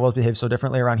explain why wolves behave so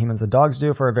differently around humans than dogs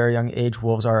do. For a very young age,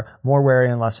 wolves are more wary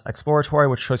and less exploratory,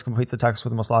 which choice completes the text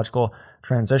with the most logical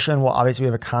transition. Well, obviously we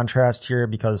have a contrast here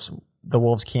because the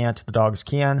wolves can't, the dogs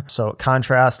can. So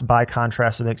contrast, by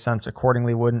contrast, it makes sense.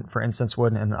 Accordingly wouldn't, for instance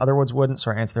wouldn't, and in other words wouldn't.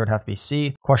 So our answer would have to be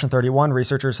C. Question 31.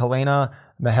 Researchers Helena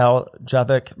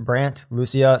Mihaljevic Brandt,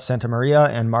 Lucia Santamaria,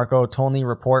 and Marco Tolny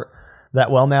report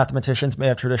that while mathematicians may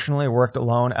have traditionally worked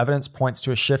alone, evidence points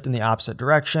to a shift in the opposite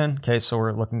direction. Okay, so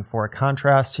we're looking for a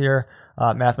contrast here.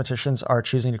 Mathematicians are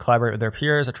choosing to collaborate with their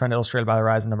peers, a trend illustrated by the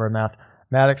rise in the number of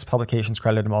mathematics publications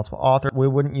credited to multiple authors. We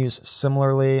wouldn't use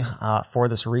similarly for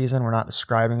this reason. We're not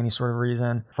describing any sort of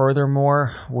reason.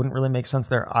 Furthermore, wouldn't really make sense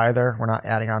there either. We're not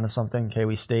adding on to something. Okay,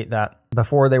 we state that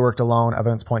before they worked alone,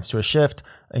 evidence points to a shift.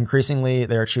 Increasingly,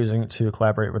 they are choosing to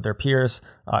collaborate with their peers,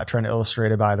 a trend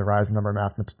illustrated by the rise in the number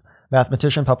of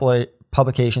mathematician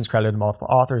publications credited to multiple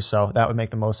authors, so that would make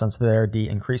the most sense there, D,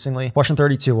 increasingly. Question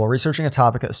 32. While researching a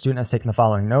topic, a student has taken the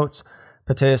following notes.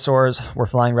 Pterosaurs were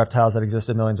flying reptiles that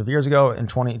existed millions of years ago. In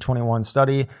 2021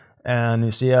 study, and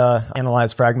Lucia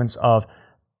analyzed fragments of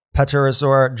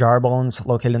Pterosaur jar bones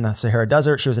located in the Sahara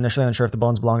Desert. She was initially unsure if the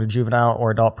bones belonged to juvenile or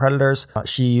adult predators.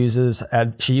 She used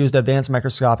advanced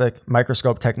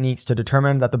microscope techniques to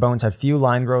determine that the bones had few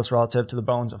line growths relative to the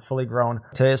bones of fully grown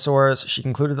pterosaurs. She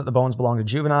concluded that the bones belonged to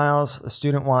juveniles. The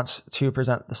student wants to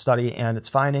present the study and its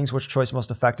findings. Which choice most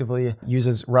effectively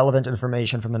uses relevant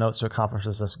information from the notes to accomplish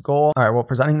this goal? All right, well,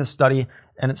 presenting the study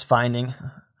and its finding,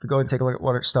 if we go and take a look at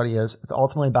what our study is, it's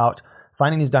ultimately about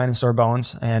finding these dinosaur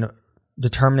bones and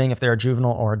determining if they're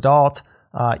juvenile or adult,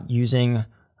 using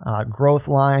growth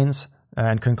lines,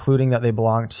 and concluding that they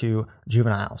belong to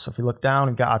juveniles. So if you look down,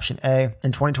 we've got option A.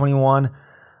 In 2021,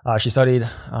 she studied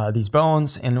these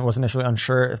bones and was initially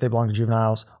unsure if they belong to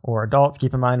juveniles or adults.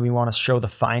 Keep in mind, we want to show the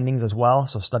findings as well.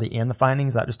 So study and the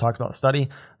findings, that just talks about the study.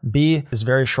 B is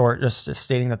very short, just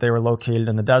stating that they were located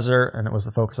in the desert and it was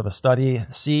the focus of a study.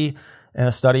 C And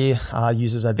a study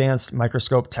uses advanced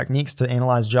microscope techniques to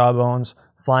analyze jawbones,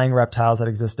 flying reptiles that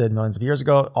existed millions of years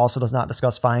ago. It also does not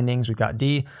discuss findings. We've got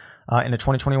D. In a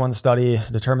 2021 study,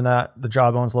 determined that the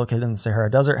jawbones located in the Sahara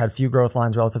Desert had few growth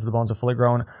lines relative to the bones of fully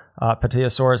grown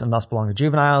pterosaurs and thus belong to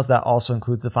juveniles. That also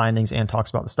includes the findings and talks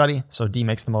about the study. So D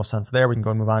makes the most sense there. We can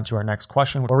go and move on to our next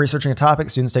question. While researching a topic,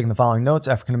 students taking the following notes.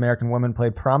 African-American women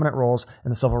played prominent roles in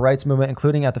the civil rights movement,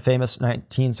 including at the famous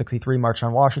 1963 March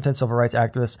on Washington. Civil rights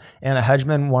activist Anna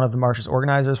Hedgeman, one of the march's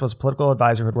organizers, was a political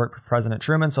advisor who had worked for President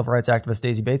Truman. Civil rights activist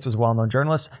Daisy Bates was a well-known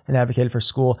journalist and advocated for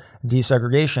school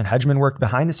desegregation. Hedgeman worked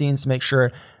behind the scenes to make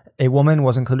sure a woman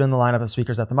was included in the lineup of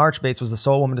speakers at the march. Bates was the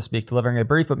sole woman to speak, delivering a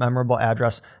brief but memorable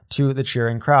address to the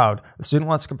cheering crowd. The student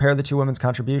wants to compare the two women's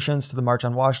contributions to the March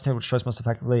on Washington, which choice most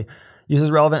effectively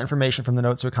uses relevant information from the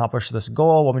notes to accomplish this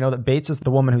goal. Well, we know that Bates is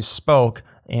the woman who spoke,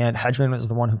 and Hedgeman was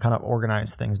the one who kind of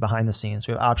organized things behind the scenes.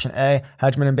 We have option A.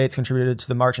 Hedgeman and Bates contributed to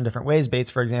the march in different ways. Bates,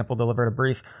 for example, delivered a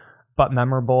brief but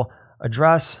memorable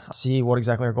address. See what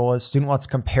exactly our goal is. Student wants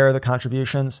to compare the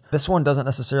contributions. This one doesn't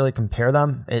necessarily compare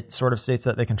them. It sort of states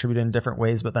that they contributed in different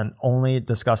ways, but then only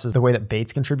discusses the way that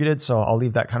Bates contributed. So I'll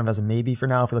leave that kind of as a maybe for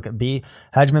now. If we look at B,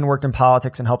 Hedgeman worked in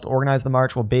politics and helped organize the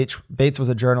march, while Bates was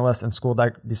a journalist and school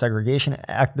desegregation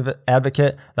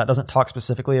advocate. That doesn't talk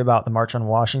specifically about the March on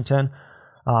Washington.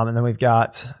 And then we've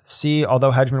got C,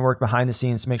 although Hedgeman worked behind the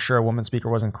scenes to make sure a woman speaker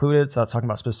was included. So that's talking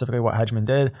about specifically what Hedgeman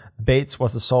did. Bates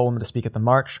was the sole woman to speak at the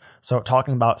march. So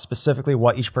talking about specifically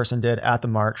what each person did at the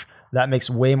march, that makes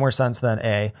way more sense than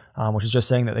A, which is just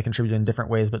saying that they contributed in different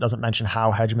ways, but doesn't mention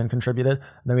how Hedgeman contributed.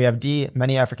 And then we have D,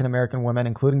 many African-American women,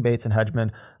 including Bates and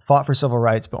Hedgeman, fought for civil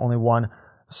rights, but only one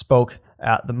spoke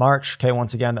at the march. Okay,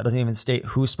 once again, that doesn't even state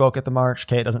who spoke at the march.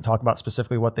 Okay, it doesn't talk about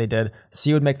specifically what they did.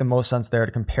 C would make the most sense there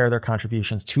to compare their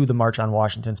contributions to the March on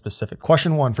Washington specific.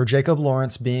 Question 1, for Jacob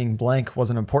Lawrence, being blank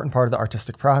was an important part of the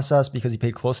artistic process because he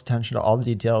paid close attention to all the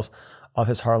details of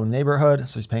his Harlem neighborhood.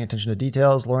 So he's paying attention to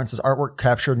details. Lawrence's artwork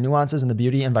captured nuances and the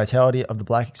beauty and vitality of the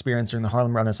Black experience during the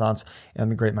Harlem Renaissance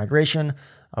and the Great Migration.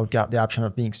 We've got the option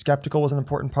of being skeptical was an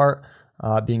important part.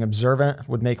 Being observant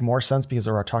would make more sense because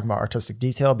we're talking about artistic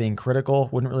detail. Being critical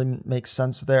wouldn't really make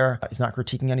sense there. He's not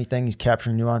critiquing anything. He's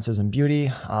capturing nuances and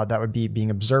beauty. That would be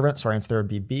being observant. So our answer there would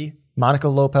be B. Monica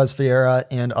Lopez Ferreira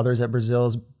and others at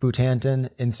Brazil's Butantan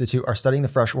Institute are studying the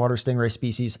freshwater stingray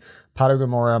species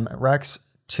Patagomorum rex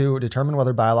to determine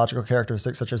whether biological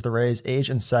characteristics such as the ray's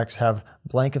age and sex have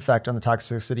blank effect on the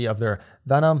toxicity of their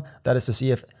venom. That is to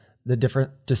see if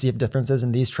differences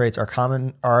in these traits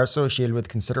are associated with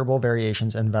considerable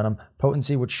variations in venom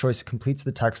potency, which choice completes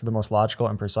the text of the most logical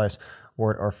and precise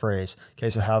word or phrase. Okay,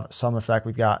 so have some effect.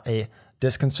 We've got a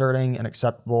disconcerting, an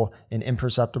acceptable, an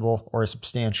imperceptible, or a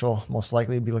substantial. Most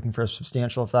likely be looking for a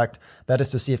substantial effect. That is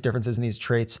to see if differences in these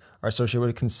traits are associated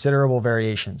with considerable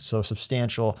variations. So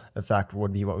substantial effect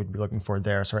would be what we'd be looking for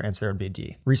there. So our answer there would be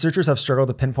D. Researchers have struggled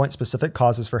to pinpoint specific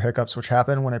causes for hiccups, which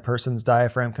happen when a person's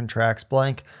diaphragm contracts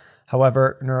blank.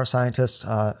 However,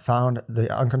 neuroscientists found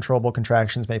the uncontrollable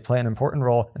contractions may play an important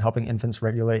role in helping infants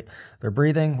regulate their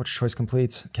breathing, which choice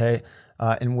completes, okay,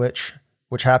 which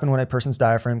happen when a person's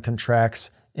diaphragm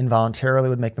contracts involuntarily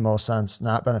would make the most sense,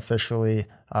 not beneficially,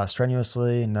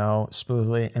 strenuously, no,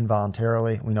 smoothly,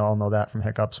 involuntarily. We all know that from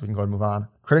hiccups. We can go and move on.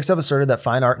 Critics have asserted that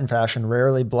fine art and fashion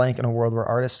rarely blank in a world where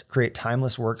artists create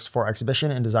timeless works for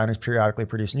exhibition and designers periodically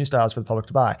produce new styles for the public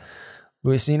to buy.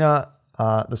 Louisina,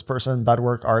 this person,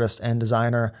 bedwork artist and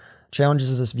designer,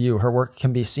 challenges this view. Her work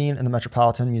can be seen in the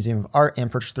Metropolitan Museum of Art and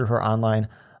purchased through her online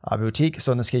boutique.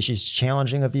 So in this case, she's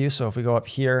challenging a view. So if we go up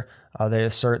here, they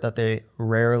assert that they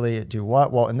rarely do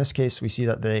what? Well, in this case, we see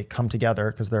that they come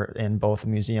together because they're in both the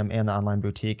museum and the online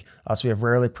boutique. So we have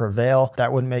rarely prevail.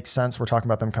 That wouldn't make sense. We're talking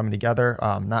about them coming together,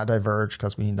 not diverge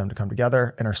because we need them to come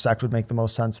together. Intersect would make the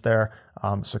most sense there.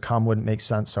 Succumb wouldn't make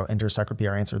sense. So intersect would be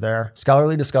our answer there.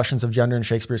 Scholarly discussions of gender in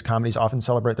Shakespeare's comedies often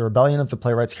celebrate the rebellion of the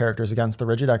playwright's characters against the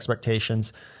rigid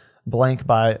expectations blank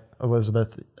by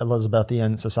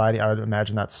Elizabethan society. I would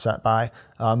imagine that's set by.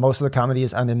 Most of the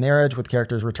comedies end in marriage, with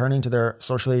characters returning to their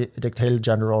socially dictated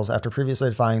gender roles after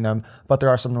previously defying them, but there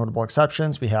are some notable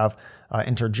exceptions. We have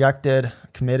interjected,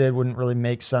 committed wouldn't really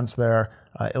make sense there.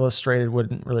 Illustrated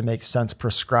wouldn't really make sense.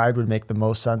 Prescribed would make the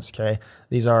most sense. Okay,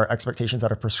 these are expectations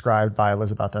that are prescribed by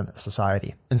Elizabethan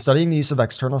society. In studying the use of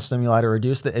external stimuli to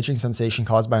reduce the itching sensation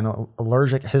caused by an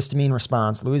allergic histamine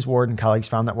response, Louise Ward and colleagues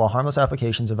found that while harmless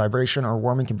applications of vibration or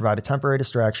warming can provide provide a temporary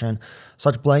distraction.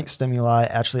 Such blank stimuli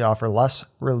actually offer less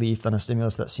relief than a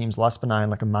stimulus that seems less benign,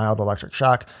 like a mild electric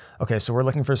shock. Okay, so we're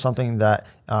looking for something that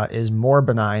is more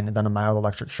benign than a mild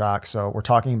electric shock. So we're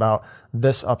talking about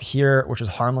this up here, which is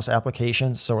harmless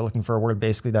applications. So we're looking for a word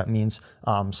basically that means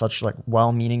such like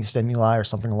well-meaning stimuli or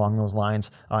something along those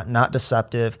lines, not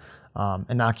deceptive.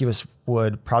 Innocuous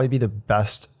would probably be the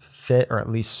best fit, or at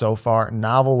least so far.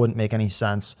 Novel wouldn't make any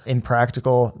sense.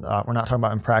 Impractical, we're not talking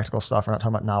about impractical stuff. We're not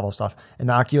talking about novel stuff.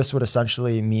 Innocuous would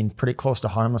essentially mean pretty close to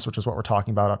harmless, which is what we're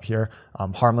talking about up here.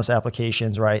 Harmless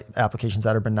applications, right? Applications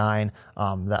that are benign,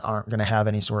 that aren't going to have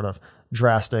any sort of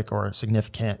drastic or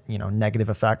significant, negative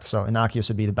effect. So innocuous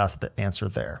would be the best answer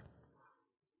there.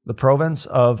 The province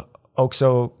of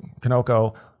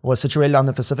Oxoconocó was situated on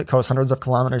the Pacific coast, hundreds of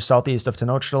kilometers southeast of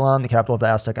Tenochtitlan, the capital of the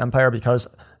Aztec Empire. Because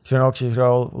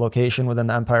Tenochtitlan's location within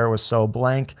the empire was so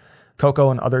blank,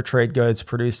 cocoa and other trade goods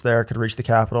produced there could reach the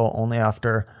capital only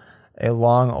after a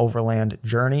long overland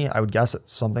journey. I would guess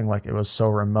it's something like it was so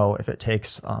remote if it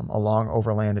takes a long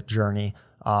overland journey,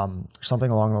 something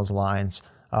along those lines.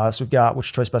 So we've got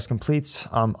which choice best completes,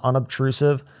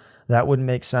 unobtrusive. That wouldn't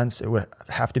make sense. It would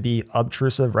have to be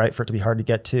obtrusive, right, for it to be hard to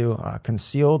get to.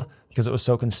 Concealed, because it was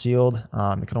so concealed.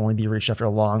 It could only be reached after a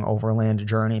long overland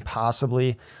journey,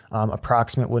 possibly.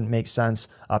 Approximate wouldn't make sense.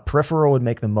 Peripheral would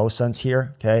make the most sense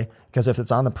here, okay? Because if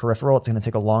it's on the peripheral, it's going to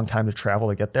take a long time to travel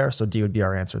to get there. So D would be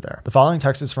our answer there. The following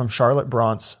text is from Charlotte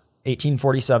Brant's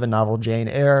 1847 novel Jane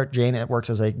Eyre. Jane works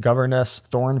as a governess,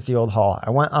 Thornfield Hall. I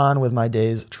went on with my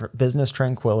day's business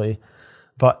tranquilly,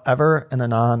 but ever and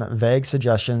anon, vague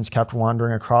suggestions kept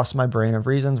wandering across my brain of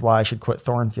reasons why I should quit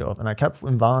Thornfield, and I kept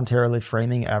involuntarily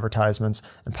framing advertisements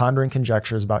and pondering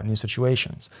conjectures about new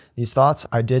situations. These thoughts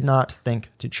I did not think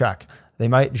to check. They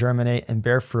might germinate and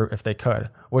bear fruit if they could.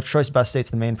 Which choice best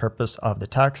states the main purpose of the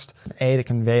text? A, to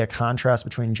convey a contrast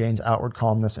between Jane's outward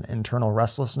calmness and internal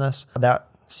restlessness. That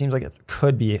seems like it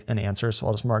could be an answer, so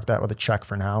I'll just mark that with a check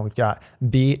for now. We've got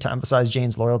B, to emphasize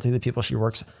Jane's loyalty to the people she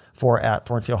works for at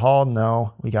Thornfield Hall.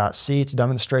 No. We got C, to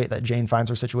demonstrate that Jane finds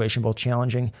her situation both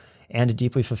challenging and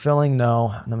deeply fulfilling.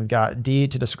 No. And then we've got D,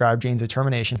 to describe Jane's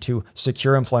determination to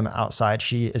secure employment outside.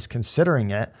 She is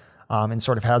considering it and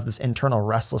sort of has this internal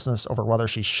restlessness over whether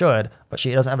she should, but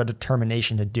she doesn't have a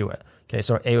determination to do it. Okay,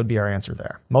 so A would be our answer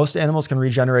there. Most animals can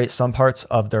regenerate some parts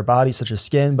of their body, such as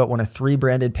skin, but when a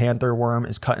 3-branded panther worm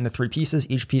is cut into 3 pieces,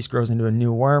 each piece grows into a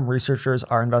new worm. Researchers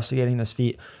are investigating this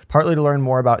feat partly to learn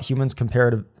more about humans'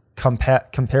 comparatively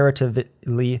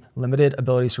limited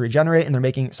abilities to regenerate, and they're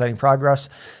making exciting progress.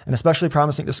 An especially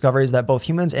promising discovery is that both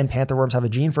humans and panther worms have a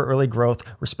gene for early growth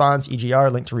response, EGR,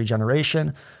 linked to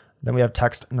regeneration. Then we have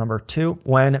text number 2.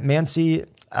 When Mancy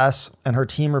S. and her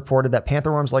team reported that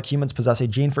panther worms, like humans, possess a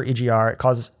gene for EGR, it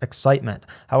causes excitement.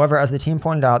 However, as the team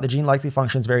pointed out, the gene likely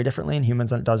functions very differently in humans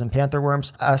than it does in panther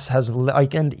worms. S. has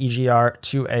likened EGR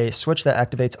to a switch that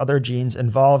activates other genes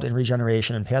involved in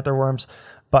regeneration in panther worms,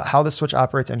 but how the switch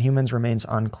operates in humans remains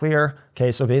unclear.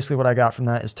 Okay, so basically what I got from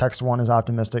that is text 1 is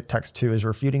optimistic, text 2 is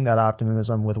refuting that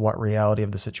optimism with what reality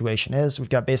of the situation is. We've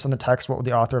got, based on the text, what would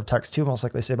the author of text 2 most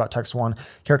likely say about text 1?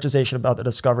 Characterization about the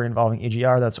discovery involving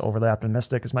EGR, that's overly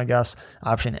optimistic is my guess.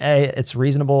 Option A, it's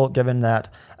reasonable given that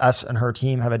S and her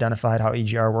team have identified how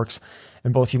EGR works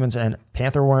in both humans and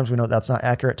panther worms. We know that's not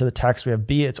accurate to the text. We have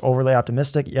B, it's overly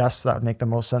optimistic. Yes, that would make the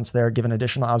most sense there, given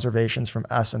additional observations from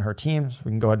S and her team. We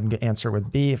can go ahead and answer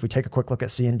with B. If we take a quick look at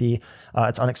C and D,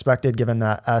 it's unexpected given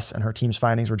that S and her team's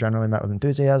findings were generally met with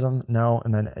enthusiasm. No.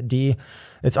 And then D,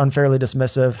 it's unfairly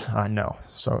dismissive. No.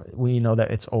 So we know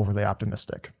that it's overly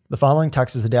optimistic. The following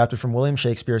text is adapted from William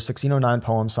Shakespeare's 1609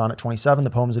 poem, Sonnet 27. The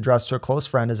poem is addressed to a close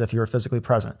friend as if he were physically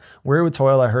present. Weary with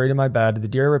toil, I hurry to my bed. The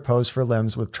dear repose for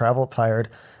limbs with travel tired.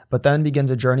 But then begins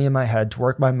a journey in my head to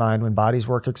work my mind when body's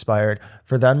work expired.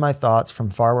 For then my thoughts from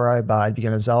far where I abide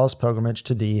begin a zealous pilgrimage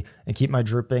to thee and keep my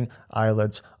drooping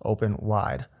eyelids open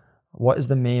wide. What is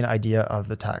the main idea of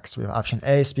the text? We have option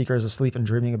A, speaker is asleep and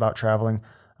dreaming about traveling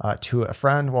to a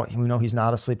friend. Well, we know he's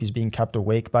not asleep. He's being kept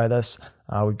awake by this.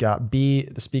 We've got B,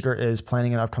 the speaker is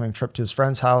planning an upcoming trip to his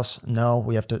friend's house. No,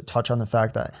 we have to touch on the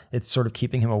fact that it's sort of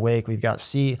keeping him awake. We've got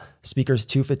C, speaker's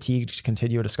too fatigued to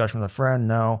continue a discussion with a friend.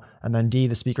 No. And then D,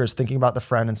 the speaker is thinking about the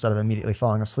friend instead of immediately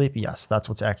falling asleep. Yes, that's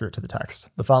what's accurate to the text.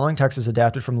 The following text is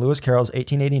adapted from Lewis Carroll's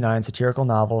 1889 satirical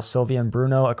novel, Sylvia and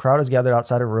Bruno. A crowd is gathered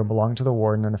outside a room belonging to the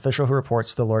warden, an official who reports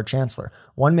to the Lord Chancellor.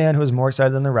 One man who was more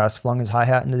excited than the rest flung his hat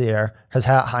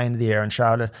high into the air and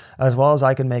shouted, as well as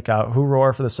I could make out, who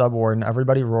roar for the sub-warden?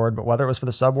 Everybody roared, but whether it was for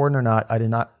the sub-warden or not,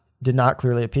 did not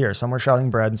clearly appear. Some were shouting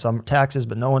bread and some taxes,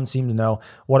 but no one seemed to know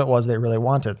what it was they really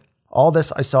wanted. All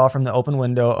this I saw from the open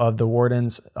window of the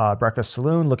warden's breakfast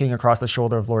saloon, looking across the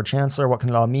shoulder of Lord Chancellor. What can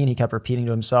it all mean? He kept repeating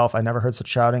to himself. I never heard such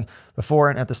shouting before,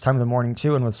 and at this time of the morning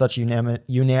too, and with such unanimity.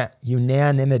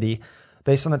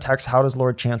 Based on the text, how does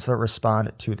Lord Chancellor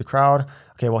respond to the crowd?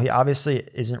 Okay, well, he obviously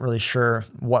isn't really sure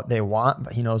what they want,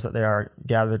 but he knows that they are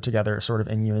gathered together sort of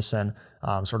in unison,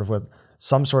 sort of with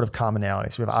some sort of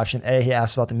commonality. So we have option A, he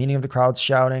asks about the meaning of the crowd's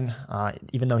shouting,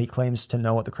 even though he claims to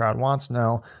know what the crowd wants.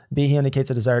 No. B, he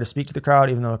indicates a desire to speak to the crowd,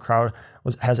 even though the crowd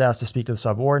has asked to speak to the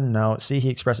subwarden. No. C,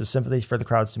 he expresses sympathy for the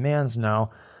crowd's demands.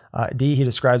 No. D, he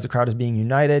describes the crowd as being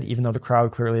united, even though the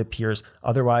crowd clearly appears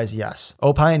otherwise. Yes.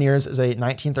 O Pioneers is a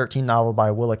 1913 novel by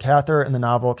Willa Cather. In the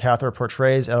novel, Cather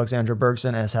portrays Alexandra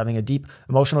Bergson as having a deep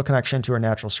emotional connection to her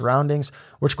natural surroundings.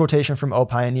 Which quotation from O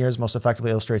Pioneers most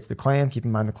effectively illustrates the claim? Keep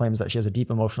in mind the claim is that she has a deep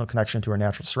emotional connection to her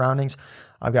natural surroundings.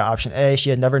 I've got option A, she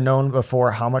had never known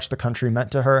before how much the country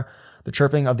meant to her. The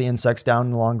chirping of the insects down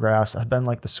in the long grass had been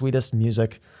like the sweetest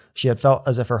music. She had felt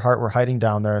as if her heart were hiding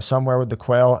down there, somewhere with the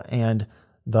quail and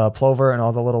the plover and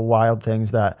all the little wild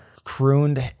things that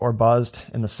crooned or buzzed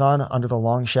in the sun under the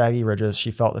long shaggy ridges.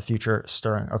 She felt the future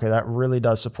stirring. Okay, that really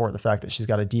does support the fact that she's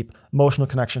got a deep emotional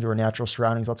connection to her natural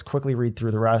surroundings. Let's quickly read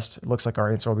through the rest. It looks like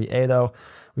our answer will be A though.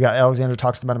 We got Alexandra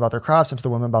talks to the men about their crops and to the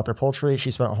women about their poultry. She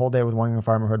spent a whole day with one young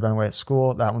farmer who had been away at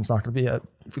school. That one's not going to be it.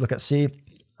 If we look at C,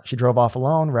 she drove off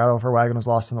alone, rattle of her wagon was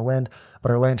lost in the wind, but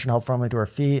her lantern held firmly to her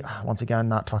feet. Once again,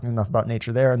 not talking enough about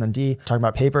nature there. And then D, talking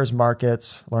about papers,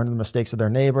 markets, learning the mistakes of their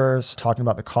neighbors, talking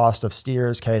about the cost of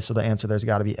steers. Okay, so the answer there's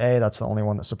got to be A. That's the only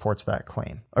one that supports that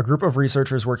claim. A group of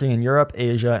researchers working in Europe,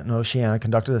 Asia, and Oceania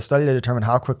conducted a study to determine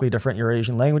how quickly different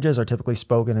Eurasian languages are typically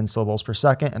spoken in syllables per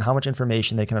second and how much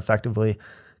information they can effectively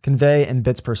convey in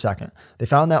bits per second. They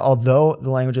found that although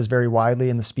the languages vary widely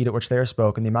in the speed at which they are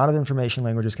spoken, the amount of information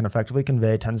languages can effectively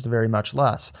convey tends to vary much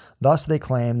less. Thus, they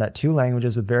claim that two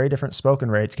languages with very different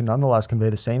spoken rates can nonetheless convey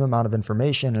the same amount of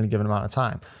information in a given amount of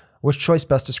time. Which choice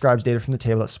best describes data from the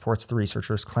table that supports the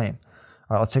researcher's claim?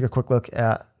 All right, let's take a quick look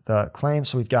at the claim.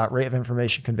 So we've got rate of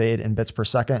information conveyed in bits per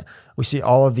second. We see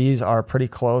all of these are pretty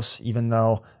close, even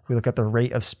though if we look at the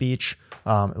rate of speech,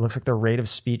 it looks like the rate of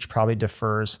speech probably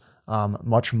differs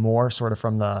much more sort of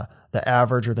from the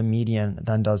average or the median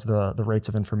than does the rates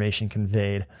of information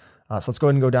conveyed. So let's go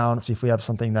ahead and go down and see if we have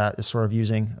something that is sort of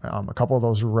using a couple of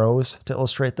those rows to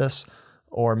illustrate this,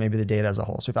 or maybe the data as a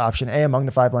whole. So we have option A, among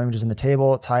the 5 languages in the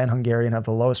table, Thai and Hungarian have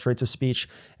the lowest rates of speech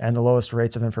and the lowest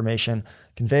rates of information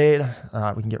conveyed.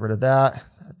 We can get rid of that.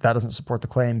 That doesn't support the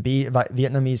claim. B,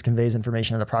 Vietnamese conveys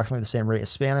information at approximately the same rate as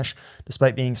Spanish,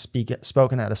 despite being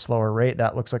spoken at a slower rate.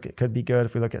 That looks like it could be good.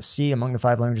 If we look at C, among the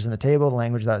 5 languages in the table, the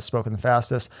language that is spoken the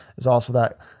fastest is also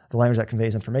the language that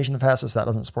conveys information the fastest. That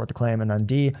doesn't support the claim. And then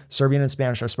D, Serbian and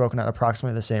Spanish are spoken at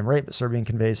approximately the same rate, but Serbian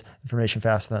conveys information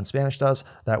faster than Spanish does.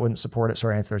 That wouldn't support it, so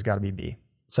our answer has got to be B.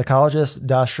 Psychologists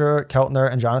Dasher, Keltner,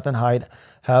 and Jonathan Haidt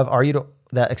have argued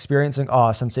that experiencing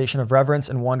awe, a sensation of reverence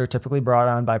and wonder typically brought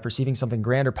on by perceiving something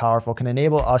grand or powerful, can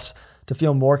enable us to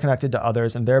feel more connected to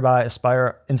others and thereby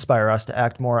inspire us to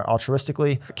act more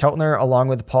altruistically. Keltner, along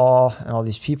with Paul and all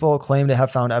these people, claim to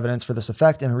have found evidence for this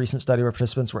effect in a recent study where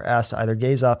participants were asked to either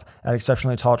gaze up at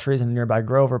exceptionally tall trees in a nearby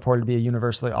grove reported to be a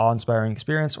universally awe-inspiring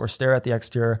experience, or stare at the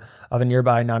exterior of a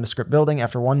nearby nondescript building.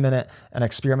 After 1 minute, an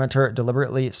experimenter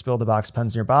deliberately spilled a box of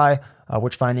pens nearby,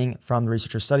 which finding from the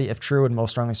researcher's study, if true, would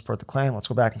most strongly support the claim. Let's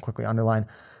go back and quickly underline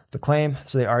the claim.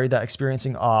 So they argue that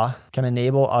experiencing awe can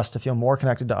enable us to feel more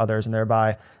connected to others and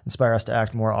thereby inspire us to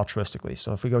act more altruistically.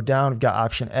 So if we go down, we've got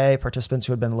option A, participants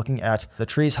who had been looking at the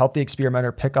trees helped the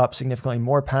experimenter pick up significantly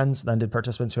more pens than did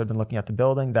participants who had been looking at the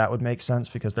building. That would make sense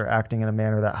because they're acting in a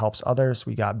manner that helps others.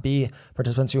 We got B,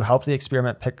 participants who helped the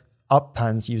experiment pick up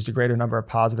pens used a greater number of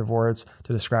positive words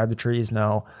to describe the trees.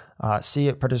 No.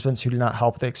 C, participants who did not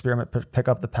help the experiment pick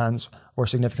up the pens were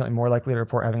significantly more likely to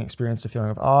report having experienced a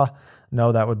feeling of awe.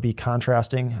 No, that would be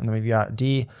contrasting. And then we've got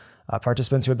D,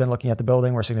 participants who had been looking at the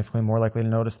building were significantly more likely to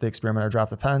notice the experimenter drop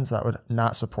the pens. That would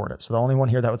not support it. So the only one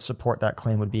here that would support that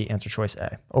claim would be answer choice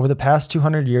A. Over the past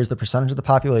 200 years, the percentage of the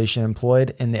population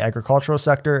employed in the agricultural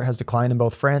sector has declined in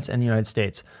both France and the United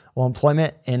States, while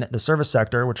employment in the service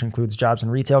sector, which includes jobs in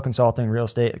retail, consulting, real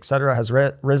estate, etc., has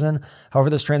risen. However,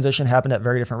 this transition happened at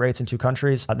very different rates in 2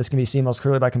 countries. This can be seen most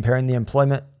clearly by comparing the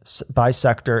employment by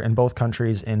sector in both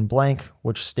countries in blank,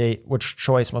 which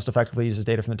choice most effectively uses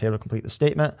data from the table to complete the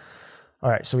statement. All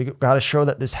right, so we got to show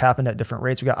that this happened at different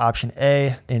rates. We got option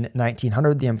A in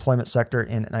 1900, the employment sector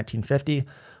in 1950.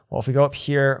 Well, if we go up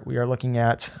here, we are looking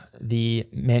at the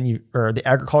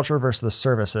agriculture versus the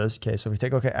services. Okay, so if we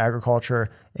take a look at agriculture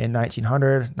in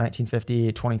 1900,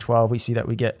 1950, 2012, we see that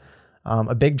we get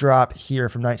A big drop here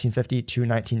from 1950 to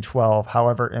 1912.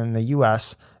 However, in the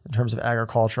US, in terms of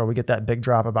agricultural, we get that big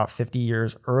drop about 50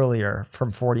 years earlier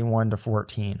from 41 to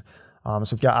 14. So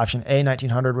we've got option A,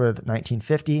 1900 with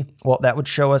 1950. Well, that would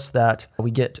show us that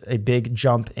we get a big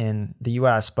jump in the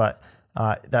US, but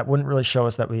that wouldn't really show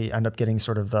us that we end up getting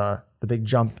sort of the big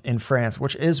jump in France,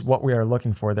 which is what we are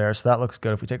looking for there. So that looks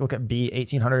good. If we take a look at B,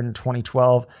 1800 and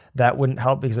 2012, that wouldn't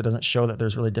help because it doesn't show that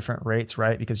there's really different rates,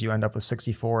 right? Because you end up with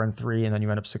 64 and 3, and then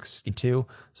you end up 62.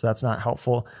 So that's not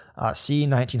helpful. C,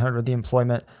 1900, the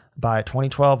employment by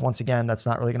 2012. Once again, that's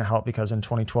not really going to help because in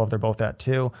 2012, they're both at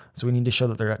 2. So we need to show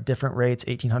that they're at different rates,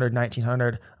 1800,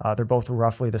 1900. They're both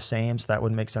roughly the same, so that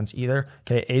wouldn't make sense either.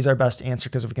 Okay, A is our best answer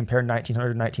because if we compare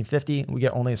 1900 to 1950, we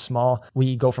get only a small.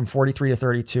 We go from 43 to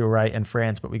 32, right, in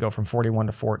France, but we go from 41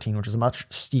 to 14, which is a much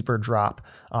steeper drop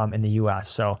in the US.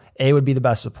 So A would be the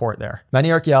best support there.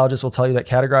 Many archaeologists will tell you that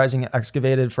categorizing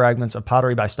excavated fragments of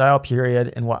pottery by style,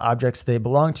 period, and what objects they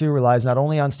belong to relies not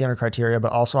only on standard criteria,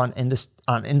 but also on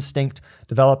instinct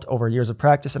developed over years of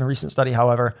practice. In a recent study,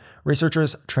 however,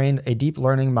 researchers trained a deep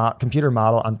learning computer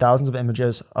model on thousands of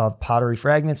images of pottery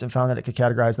fragments and found that it could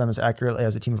categorize them as accurately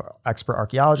as a team of expert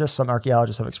archaeologists. Some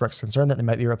archaeologists have expressed concern that they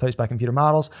might be replaced by computer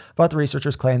models, but the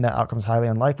researchers claim that outcome is highly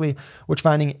unlikely, which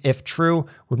finding, if true,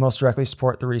 would most directly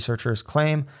support the researchers'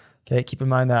 claim. Okay, keep in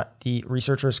mind that the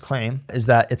researchers' claim is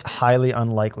that it's highly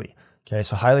unlikely. Okay,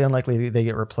 so highly unlikely they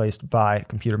get replaced by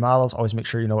computer models. Always make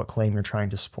sure you know what claim you're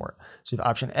trying to support. So you have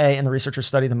option A, in the researcher's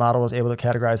study, the model was able to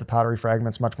categorize the pottery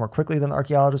fragments much more quickly than the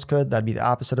archaeologists could. That'd be the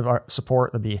opposite of our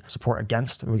support. That'd be support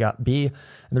against. We got B. In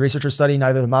the researcher's study,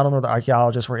 neither the model nor the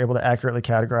archaeologists were able to accurately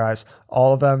categorize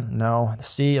all of them. No.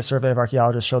 C, a survey of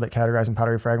archaeologists showed that categorizing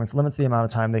pottery fragments limits the amount of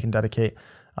time they can dedicate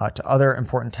to other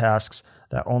important tasks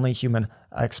that only human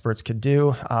experts could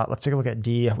do. Let's take a look at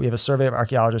D. We have a survey of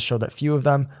archaeologists showed that few of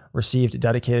them received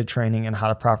dedicated training in how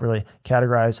to properly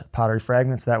categorize pottery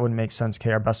fragments. That wouldn't make sense.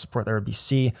 Okay, our best support there would be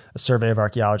C. A survey of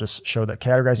archaeologists showed that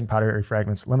categorizing pottery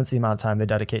fragments limits the amount of time they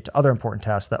dedicate to other important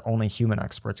tasks that only human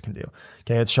experts can do.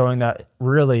 Okay, it's showing that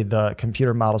really the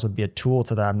computer models would be a tool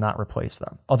to them, not replace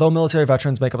them. Although military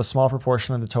veterans make up a small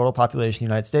proportion of the total population of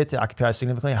the United States, they occupy a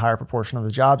significantly higher proportion of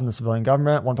the jobs in the civilian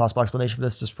government. One possible explanation for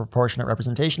this disproportionate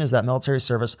representation is that military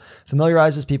service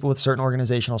familiarizes people with certain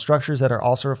organizational structures that are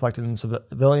also reflected in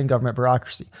civilian government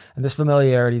bureaucracy. And this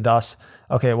familiarity thus,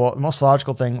 okay, well, the most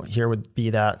logical thing here would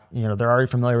be that, they're already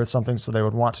familiar with something, so they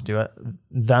would want to do it,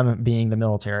 them being the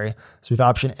military. So we have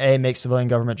option A, make civilian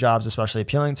government jobs especially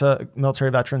appealing to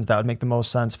military veterans. That would make the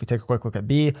most sense. If we take a quick look at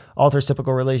B, alters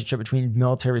typical relationship between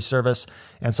military service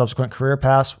and subsequent career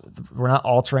paths. We're not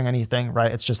altering anything,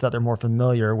 right? It's just that they're more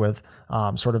familiar with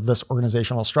sort of this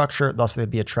organizational structure, thus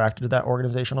they'd be attracted to that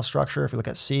organizational structure. If we look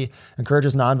at C,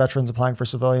 encourages non-veterans applying for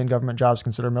civilian government jobs to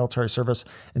consider military service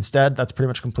instead. That's pretty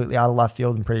much completely out of left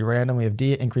field and pretty random. We have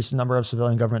D, increase the number of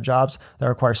civilian government jobs that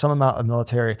require some amount of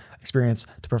military experience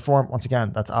to perform. Once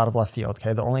again, that's out of left field.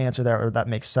 Okay, the only answer there that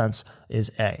makes sense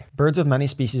is A. Birds of many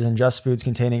species ingest foods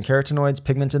containing carotenoids,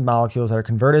 pigmented molecules that are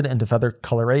converted into feather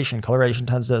coloration. Coloration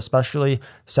tends to especially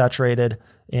saturated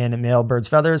in male birds'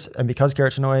 feathers, and because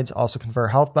carotenoids also confer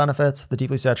health benefits, the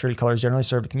deeply saturated colors generally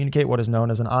serve to communicate what is known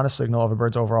as an honest signal of a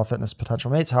bird's overall fitness potential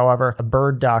mates. However, a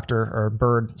bird doctor or a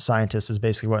bird scientist is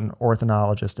basically what an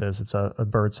ornithologist is. It's a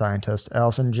bird scientist.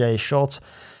 Alison J. Schultz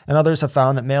and others have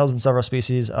found that males in several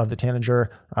species of the tanager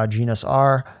genus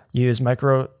R use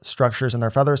microstructures in their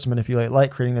feathers to manipulate light,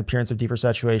 creating the appearance of deeper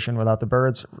saturation without the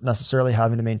birds necessarily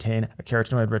having to maintain a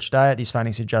carotenoid-rich diet. These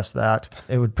findings suggest that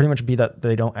it would pretty much be that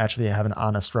they don't actually have an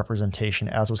honest representation,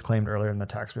 as was claimed earlier in the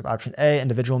text. We have option A,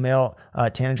 individual male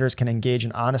tanagers can engage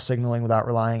in honest signaling without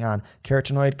relying on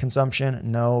carotenoid consumption.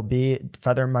 No. B,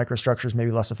 feather microstructures may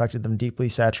be less effective than deeply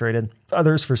saturated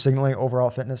feathers for signaling overall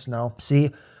fitness. No.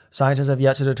 C, scientists have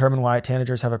yet to determine why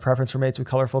tanagers have a preference for mates with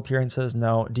colorful appearances.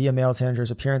 No. D, a male tanager's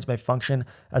appearance may function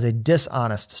as a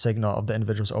dishonest signal of the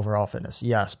individual's overall fitness.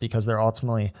 Yes, because they're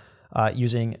ultimately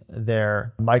using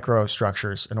their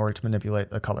microstructures in order to manipulate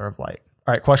the color of light.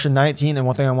 All right, question 19, and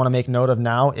one thing I want to make note of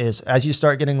now is as you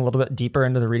start getting a little bit deeper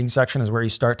into the reading section is where you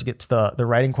start to get to the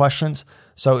writing questions.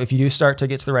 So if you do start to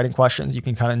get to the writing questions, you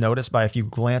can kind of notice by if you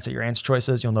glance at your answer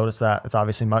choices, you'll notice that it's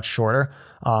obviously much shorter.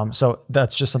 So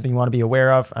that's just something you want to be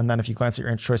aware of. And then if you glance at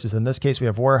your answer choices, in this case, we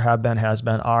have were, have been, has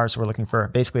been, are. So we're looking for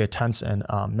basically a tense and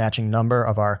matching number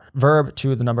of our verb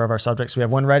to the number of our subjects. We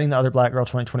have when writing The Other Black Girl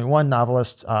 2021,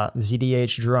 novelist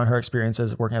ZDH drew on her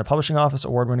experiences working at a publishing office.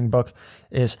 Award-winning book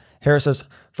is Harris's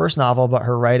first novel, but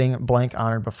her writing blank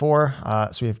honored before.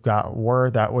 So we've got were,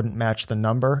 that wouldn't match the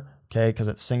number. Okay, because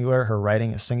it's singular, her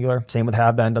writing is singular. Same with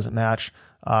have been, doesn't match.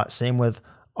 Same with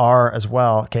are as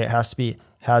well. Okay, it has to be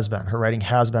has been. Her writing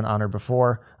has been honored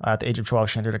before. At the age of 12,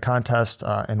 she entered a contest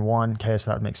and won. Okay, so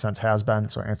that would make sense, has been.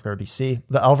 So our answer there would be C.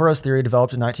 The Alvarez theory,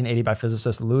 developed in 1980 by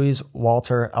physicist Luis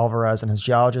Walter Alvarez and his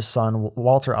geologist son,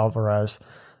 Walter Alvarez,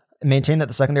 maintained that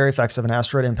the secondary effects of an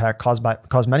asteroid impact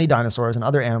caused many dinosaurs and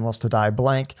other animals to die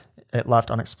blank. It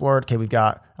left unexplored. Okay, we've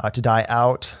got to die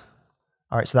out.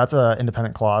 All right, so that's an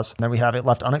independent clause. And then we have it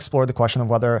left unexplored, the question of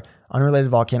whether unrelated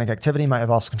volcanic activity might have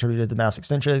also contributed to mass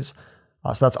extinctions.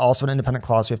 So that's also an independent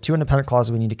clause. We have two independent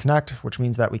clauses we need to connect, which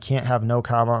means that we can't have no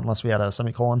comma unless we had a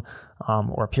semicolon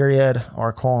or a period or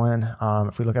a colon.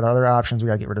 If we look at other options, we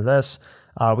got to get rid of this.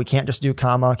 We can't just do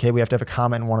comma. Okay, we have to have a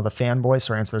comma in one of the fanboys,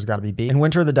 so our answer has got to be B. In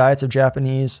winter, the diets of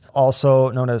Japanese, also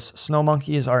known as snow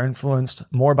monkeys, are influenced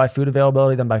more by food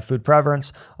availability than by food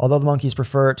preference. Although the monkeys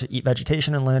prefer to eat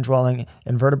vegetation and land-dwelling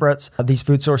invertebrates, these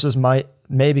food sources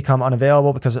may become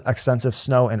unavailable because of extensive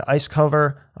snow and ice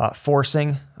cover,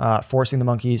 forcing the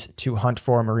monkeys to hunt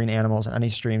for marine animals in any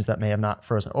streams that may have not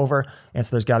frozen over. And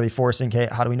so there's got to be forcing. Okay,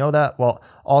 how do we know that? Well,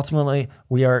 ultimately,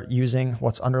 we are using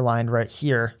what's underlined right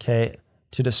here, okay,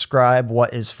 to describe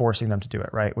what is forcing them to do it,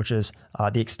 right? Which is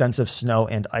the extensive snow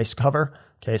and ice cover.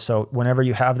 Okay, so whenever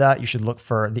you have that, you should look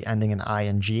for the ending in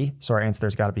ing. So our answer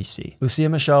there's got to be C. Lucia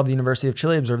Michel of the University of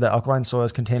Chile observed that alkaline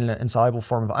soils contain an insoluble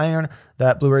form of iron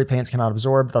that blueberry plants cannot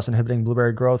absorb, thus inhibiting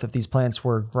blueberry growth. If these plants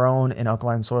were grown in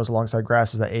alkaline soils alongside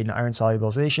grasses that aid in iron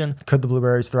solubilization, could the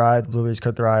blueberries thrive? The blueberries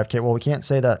could thrive. Okay, well, we can't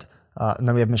say that. And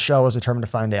then we have Michelle was determined to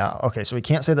find out. Okay, so we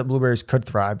can't say that blueberries could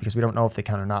thrive because we don't know if they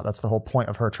can or not. That's the whole point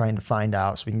of her trying to find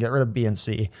out. So we can get rid of B and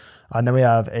C. And then we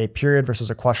have a period versus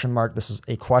a question mark. This is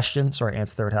a question, so our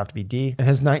answer there would have to be D. In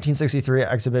his 1963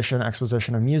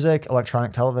 exposition of music,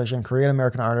 electronic television,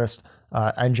 Korean-American artist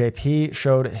NJP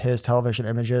showed his television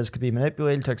images could be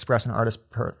manipulated to express an artist's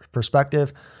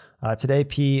perspective. Today,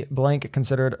 P blank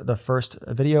considered the first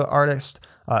video artist.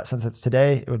 Since it's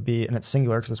today, it would be, and it's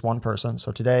singular because it's one person.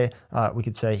 So today, we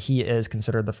could say he is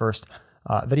considered the first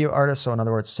video artist. So in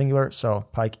other words, singular. So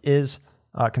Pike is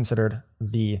considered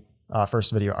the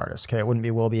first video artist. Okay, it wouldn't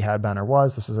be will be, had been, or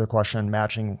was. This is a question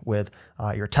matching with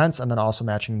your tense and then also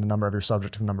matching the number of your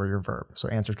subject to the number of your verb. So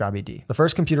answer's got to be D. The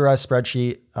first computerized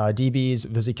spreadsheet, DB's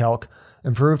VisiCalc,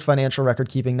 improved financial record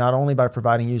keeping not only by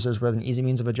providing users with an easy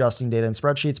means of adjusting data in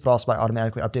spreadsheets, but also by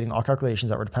automatically updating all calculations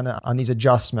that were dependent on these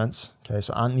adjustments. Okay,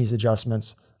 so on these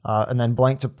adjustments, and then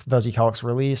blank to VisiCalc's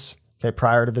release. Okay,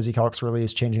 prior to VisiCalc's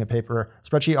release, changing a paper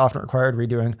spreadsheet often required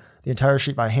redoing the entire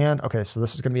sheet by hand. Okay, so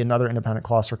this is going to be another independent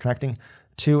clause for connecting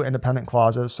two independent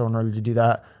clauses. So in order to do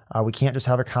that, we can't just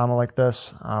have a comma like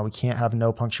this. We can't have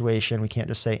no punctuation. We can't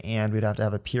just say and. We'd have to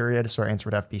have a period. So our answer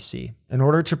would have to be C. In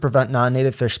order to prevent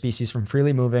non-native fish species from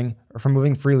moving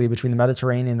freely between the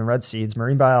Mediterranean and Red Seas,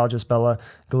 marine biologist Bella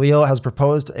Galileo has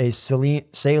proposed a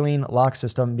saline lock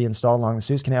system be installed along the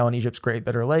Suez Canal in Egypt's Great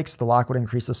Bitter Lakes. The lock would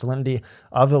increase the salinity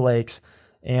of the lakes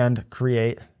and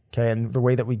create. Okay, and the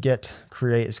way that we get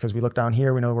create is because we look down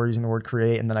here, we know we're using the word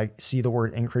create, and then I see the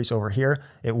word increase over here.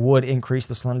 It would increase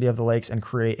the salinity of the lakes and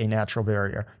create a natural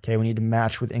barrier. Okay, we need to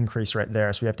match with increase right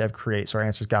there, so we have to have create, so our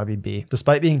answer's got to be B.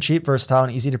 Despite being cheap, versatile,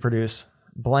 and easy to produce,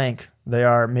 blank, they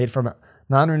are made from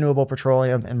non-renewable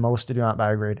petroleum and most do not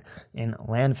biodegrade in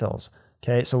landfills.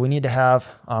 Okay, so we need to have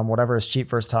whatever is cheap,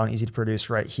 versatile, and easy to produce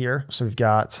right here. So we've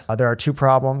got, there are two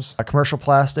problems. Commercial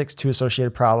plastics, two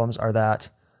associated problems are that.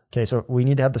 Okay, so we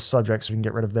need to have the subject so we can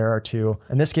get rid of there are two.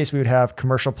 In this case, we would have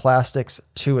commercial plastics,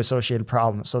 two associated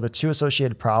problems. So the two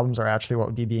associated problems are actually what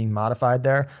would be being modified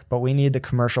there, but we need the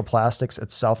commercial plastics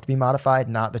itself to be modified,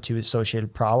 not the two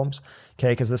associated problems.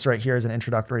 Okay, because this right here is an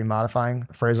introductory modifying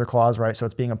phrase or clause, right? So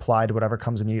it's being applied to whatever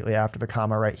comes immediately after the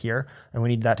comma right here. And we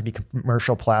need that to be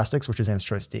commercial plastics, which is answer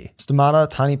choice D. Stomata,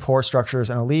 tiny pore structures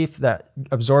in a leaf that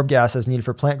absorb gases needed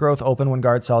for plant growth, open when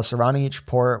guard cells surrounding each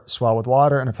pore swell with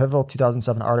water. In a pivotal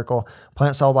 2007 article,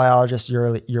 plant cell biologist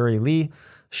Yuri Lee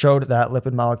showed that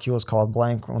lipid molecules called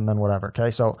blank and then whatever. Okay,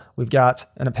 so we've got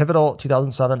in a pivotal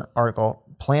 2007 article,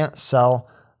 plant cell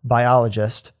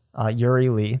biologist Yuri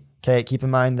Lee. Okay, keep in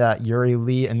mind that Yuri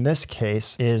Lee in this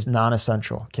case is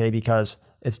non-essential, okay, because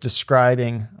it's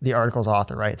describing the article's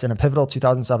author, right? It's in a pivotal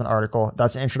 2007 article.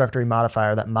 That's an introductory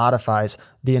modifier that modifies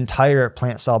the entire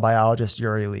plant cell biologist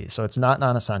Yuri Lee. So it's not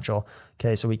non-essential,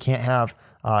 okay? So we can't have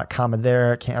a comma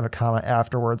there, can't have a comma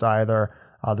afterwards either.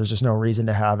 There's just no reason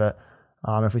to have it.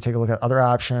 If we take a look at other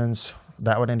options,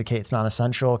 that would indicate it's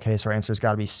non-essential. Okay, so our answer's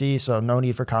got to be C. So no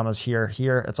need for commas here.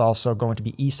 Here, it's also going to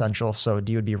be essential. So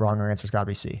D would be wrong. Our answer's got to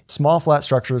be C. Small flat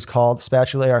structures called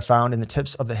spatulae are found in the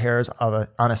tips of the hairs on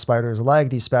a spider's leg.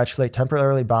 These spatulae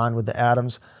temporarily bond with the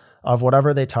atoms of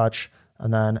whatever they touch.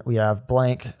 And then we have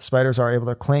blank. Spiders are able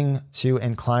to cling to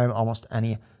and climb almost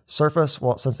any surface.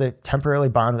 Well, since they temporarily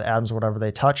bond with atoms or whatever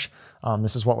they touch,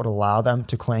 this is what would allow them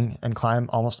to cling and climb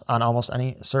on almost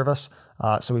any surface.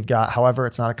 So we've got, however,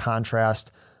 it's not a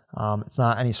contrast. It's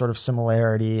not any sort of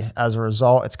similarity. As a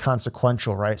result, it's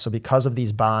consequential, right? So because of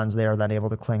these bonds, they are then able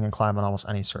to cling and climb on almost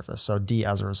any surface. So D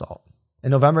as a result. In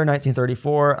November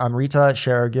 1934, Amrita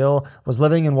Shergill was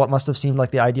living in what must have seemed like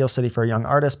the ideal city for a young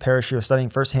artist. Paris, she was studying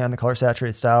firsthand the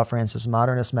color-saturated style of France's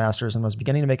modernist masters and was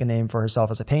beginning to make a name for herself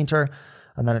as a painter.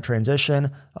 And then a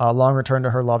transition, long return to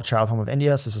her loved child home of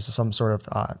India. So this is some sort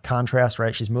of contrast,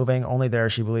 right? She's moving. Only there,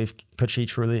 she believed, could she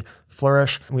truly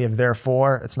flourish. We have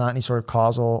therefore. It's not any sort of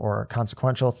causal or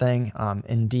consequential thing.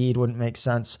 Indeed wouldn't make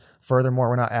sense. Furthermore,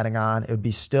 we're not adding on. It would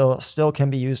be still can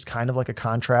be used kind of like a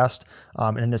contrast.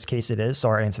 And in this case, it is. So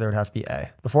our answer there would have to be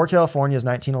A. Before California's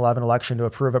 1911 election to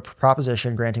approve a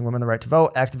proposition granting women the right to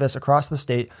vote, activists across the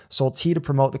state sold tea to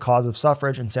promote the cause of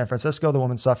suffrage. In San Francisco, the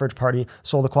Women's Suffrage Party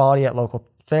sold equality at local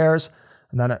fairs.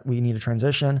 And then we need a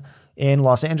transition. In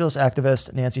Los Angeles,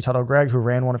 activist Nancy Tuttle Gregg, who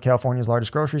ran one of California's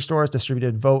largest grocery stores,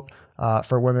 distributed votes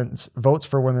for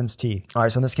women's tea. All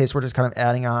right, so in this case, we're just kind of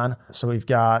adding on. So we've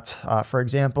got, for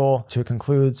example, to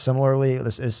conclude, similarly,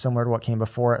 this is similar to what came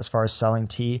before as far as selling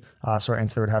tea. So our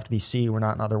answer would have to be C. We're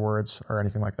not in other words or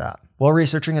anything like that. While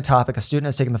researching a topic, a student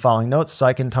has taken the following notes.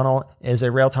 Seikan Tunnel is a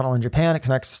rail tunnel in Japan. It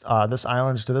connects this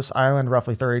island to this island,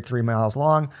 roughly 33 miles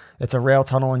long. It's a rail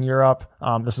tunnel in Europe.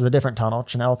 This is a different tunnel.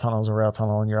 Channel Tunnel is a rail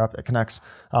tunnel in Europe. It connects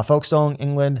Folkestone,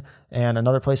 England, and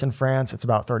another place in France. It's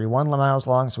about 31 miles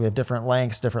long. So we have different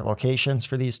lengths, different locations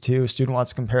for these two. Student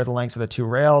wants to compare the lengths of the two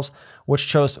rails. Which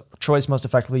choice most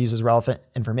effectively uses relevant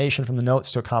information from the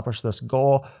notes to accomplish this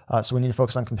goal? So we need to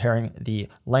focus on comparing the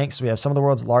lengths. We have some of the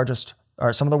world's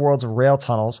rail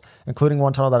tunnels, including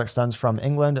one tunnel that extends from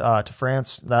England to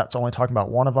France. That's only talking about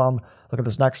one of them. Look at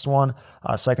this next one.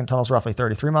 Second tunnel is roughly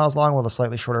 33 miles long, while the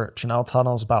slightly shorter Channel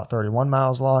Tunnel is about 31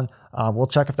 miles long. We'll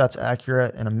check if that's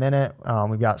accurate in a minute.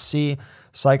 We've got C.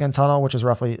 Seikan Tunnel, which is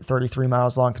roughly 33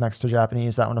 miles long, connects to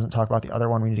Japanese. That one doesn't talk about the other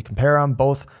one. We need to compare them.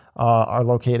 Both are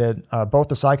located, both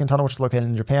the Seikan Tunnel, which is located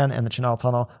in Japan, and the Channel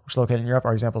Tunnel, which is located in Europe,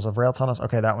 are examples of rail tunnels.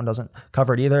 Okay, that one doesn't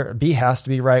cover it either. B has to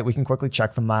be right. We can quickly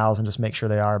check the miles and just make sure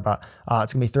they are, but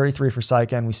it's going to be 33 for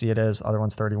Seikan. We see it is. Other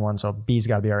one's 31, so B's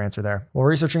got to be our answer there. While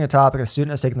researching a topic, a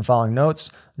student has taken the following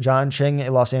notes. John Ching,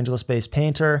 a Los Angeles-based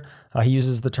painter, he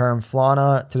uses the term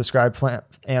fauna to describe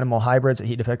plant-animal hybrids that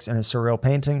he depicts in his surreal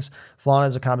paintings. Fauna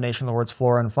is a combination of the words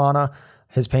flora and fauna.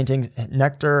 His painting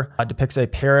Nectar depicts a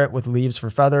parrot with leaves for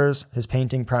feathers. His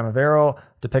painting Primavera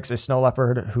depicts a snow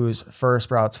leopard whose fur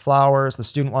sprouts flowers. The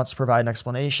student wants to provide an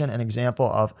explanation, an example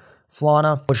of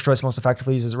fauna. Which choice most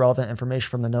effectively uses relevant information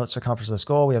from the notes to accomplish this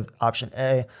goal? We have option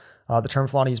A. The term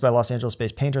fauna used by Los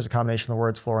Angeles-based painters, a combination of the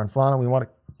words flora and fauna. We want to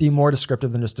be more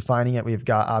descriptive than just defining it. We've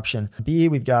got option B.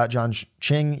 We've got John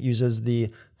Ching uses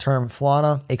the term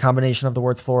fauna, a combination of the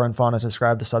words flora and fauna to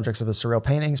describe the subjects of his surreal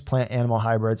paintings, plant-animal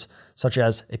hybrids, such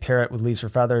as a parrot with leaves for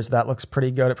feathers. That looks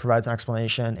pretty good. It provides an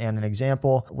explanation and an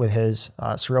example with his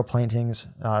surreal paintings,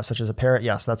 such as a parrot.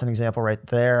 Yes, that's an example right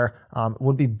there.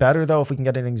 Would be better, though, if we can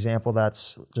get an example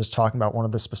that's just talking about one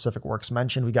of the specific works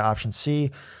mentioned. We got option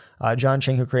C. John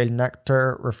Ching, who created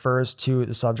Nectar, refers to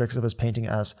the subjects of his painting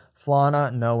as fauna.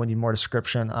 No, we need more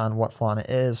description on what fauna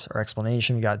is or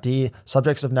explanation. We got D.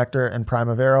 Subjects of Nectar and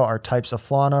Primavera are types of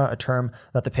fauna, a term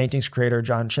that the painting's creator,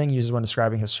 John Ching, uses when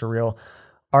describing his surreal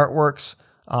artworks.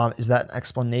 Is that an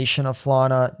explanation of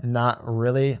fauna? Not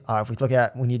really. If we look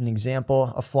at, we need an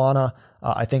example of fauna.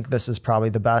 I think this is probably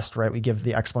the best, right? We give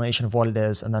the explanation of what it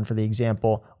is, and then for the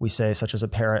example, we say such as a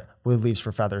parrot with leaves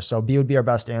for feathers. So B would be our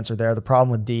best answer there. The problem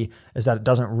with D is that it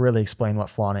doesn't really explain what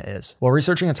fauna is. While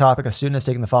researching a topic, a student has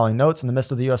taken the following notes. In the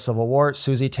midst of the U.S. Civil War,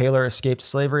 Susie Taylor escaped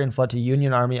slavery and fled to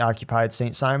Union Army-occupied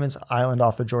St. Simon's Island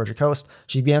off the Georgia coast.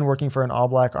 She began working for an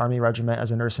all-black Army regiment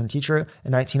as a nurse and teacher.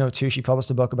 In 1902, she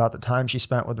published a book about the time she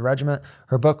spent with the regiment.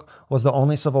 Her book was the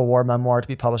only Civil War memoir to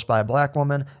be published by a black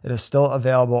woman. It is still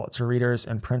available to readers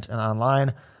in print and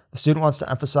online. The student wants to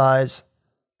emphasize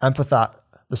the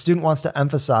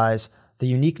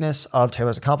uniqueness of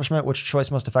Taylor's accomplishment. Which choice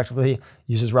most effectively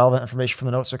uses relevant information from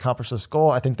the notes to accomplish this goal?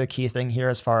 I think the key thing here,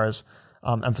 as far as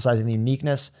emphasizing the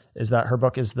uniqueness, is that her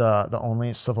book is the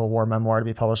only Civil War memoir to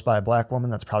be published by a black woman.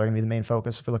 That's probably going to be the main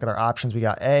focus. If we look at our options, we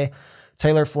got A.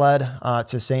 Taylor fled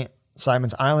to St.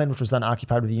 Simon's Island, which was then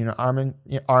occupied with the Union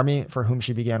Army, for whom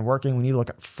she began working. We need to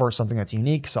look for something that's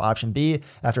unique. So option B,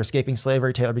 after escaping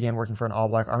slavery, Taylor began working for an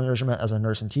all-black Army regiment as a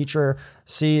nurse and teacher.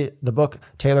 C, the book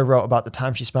Taylor wrote about the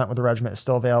time she spent with the regiment is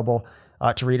still available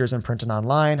to readers in print and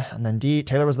online. And then D,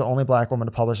 Taylor was the only Black woman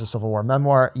to publish a Civil War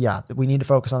memoir. Yeah, we need to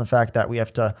focus on the fact that we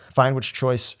have to find which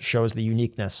choice shows the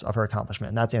uniqueness of her accomplishment.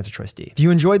 And that's answer choice D. If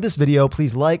you enjoyed this video,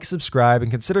 please like, subscribe, and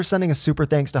consider sending a super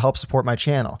thanks to help support my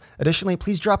channel. Additionally,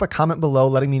 please drop a comment below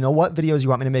letting me know what videos you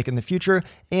want me to make in the future.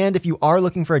 And if you are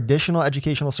looking for additional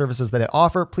educational services that I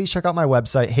offer, please check out my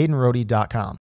website, haydenrhodea.com.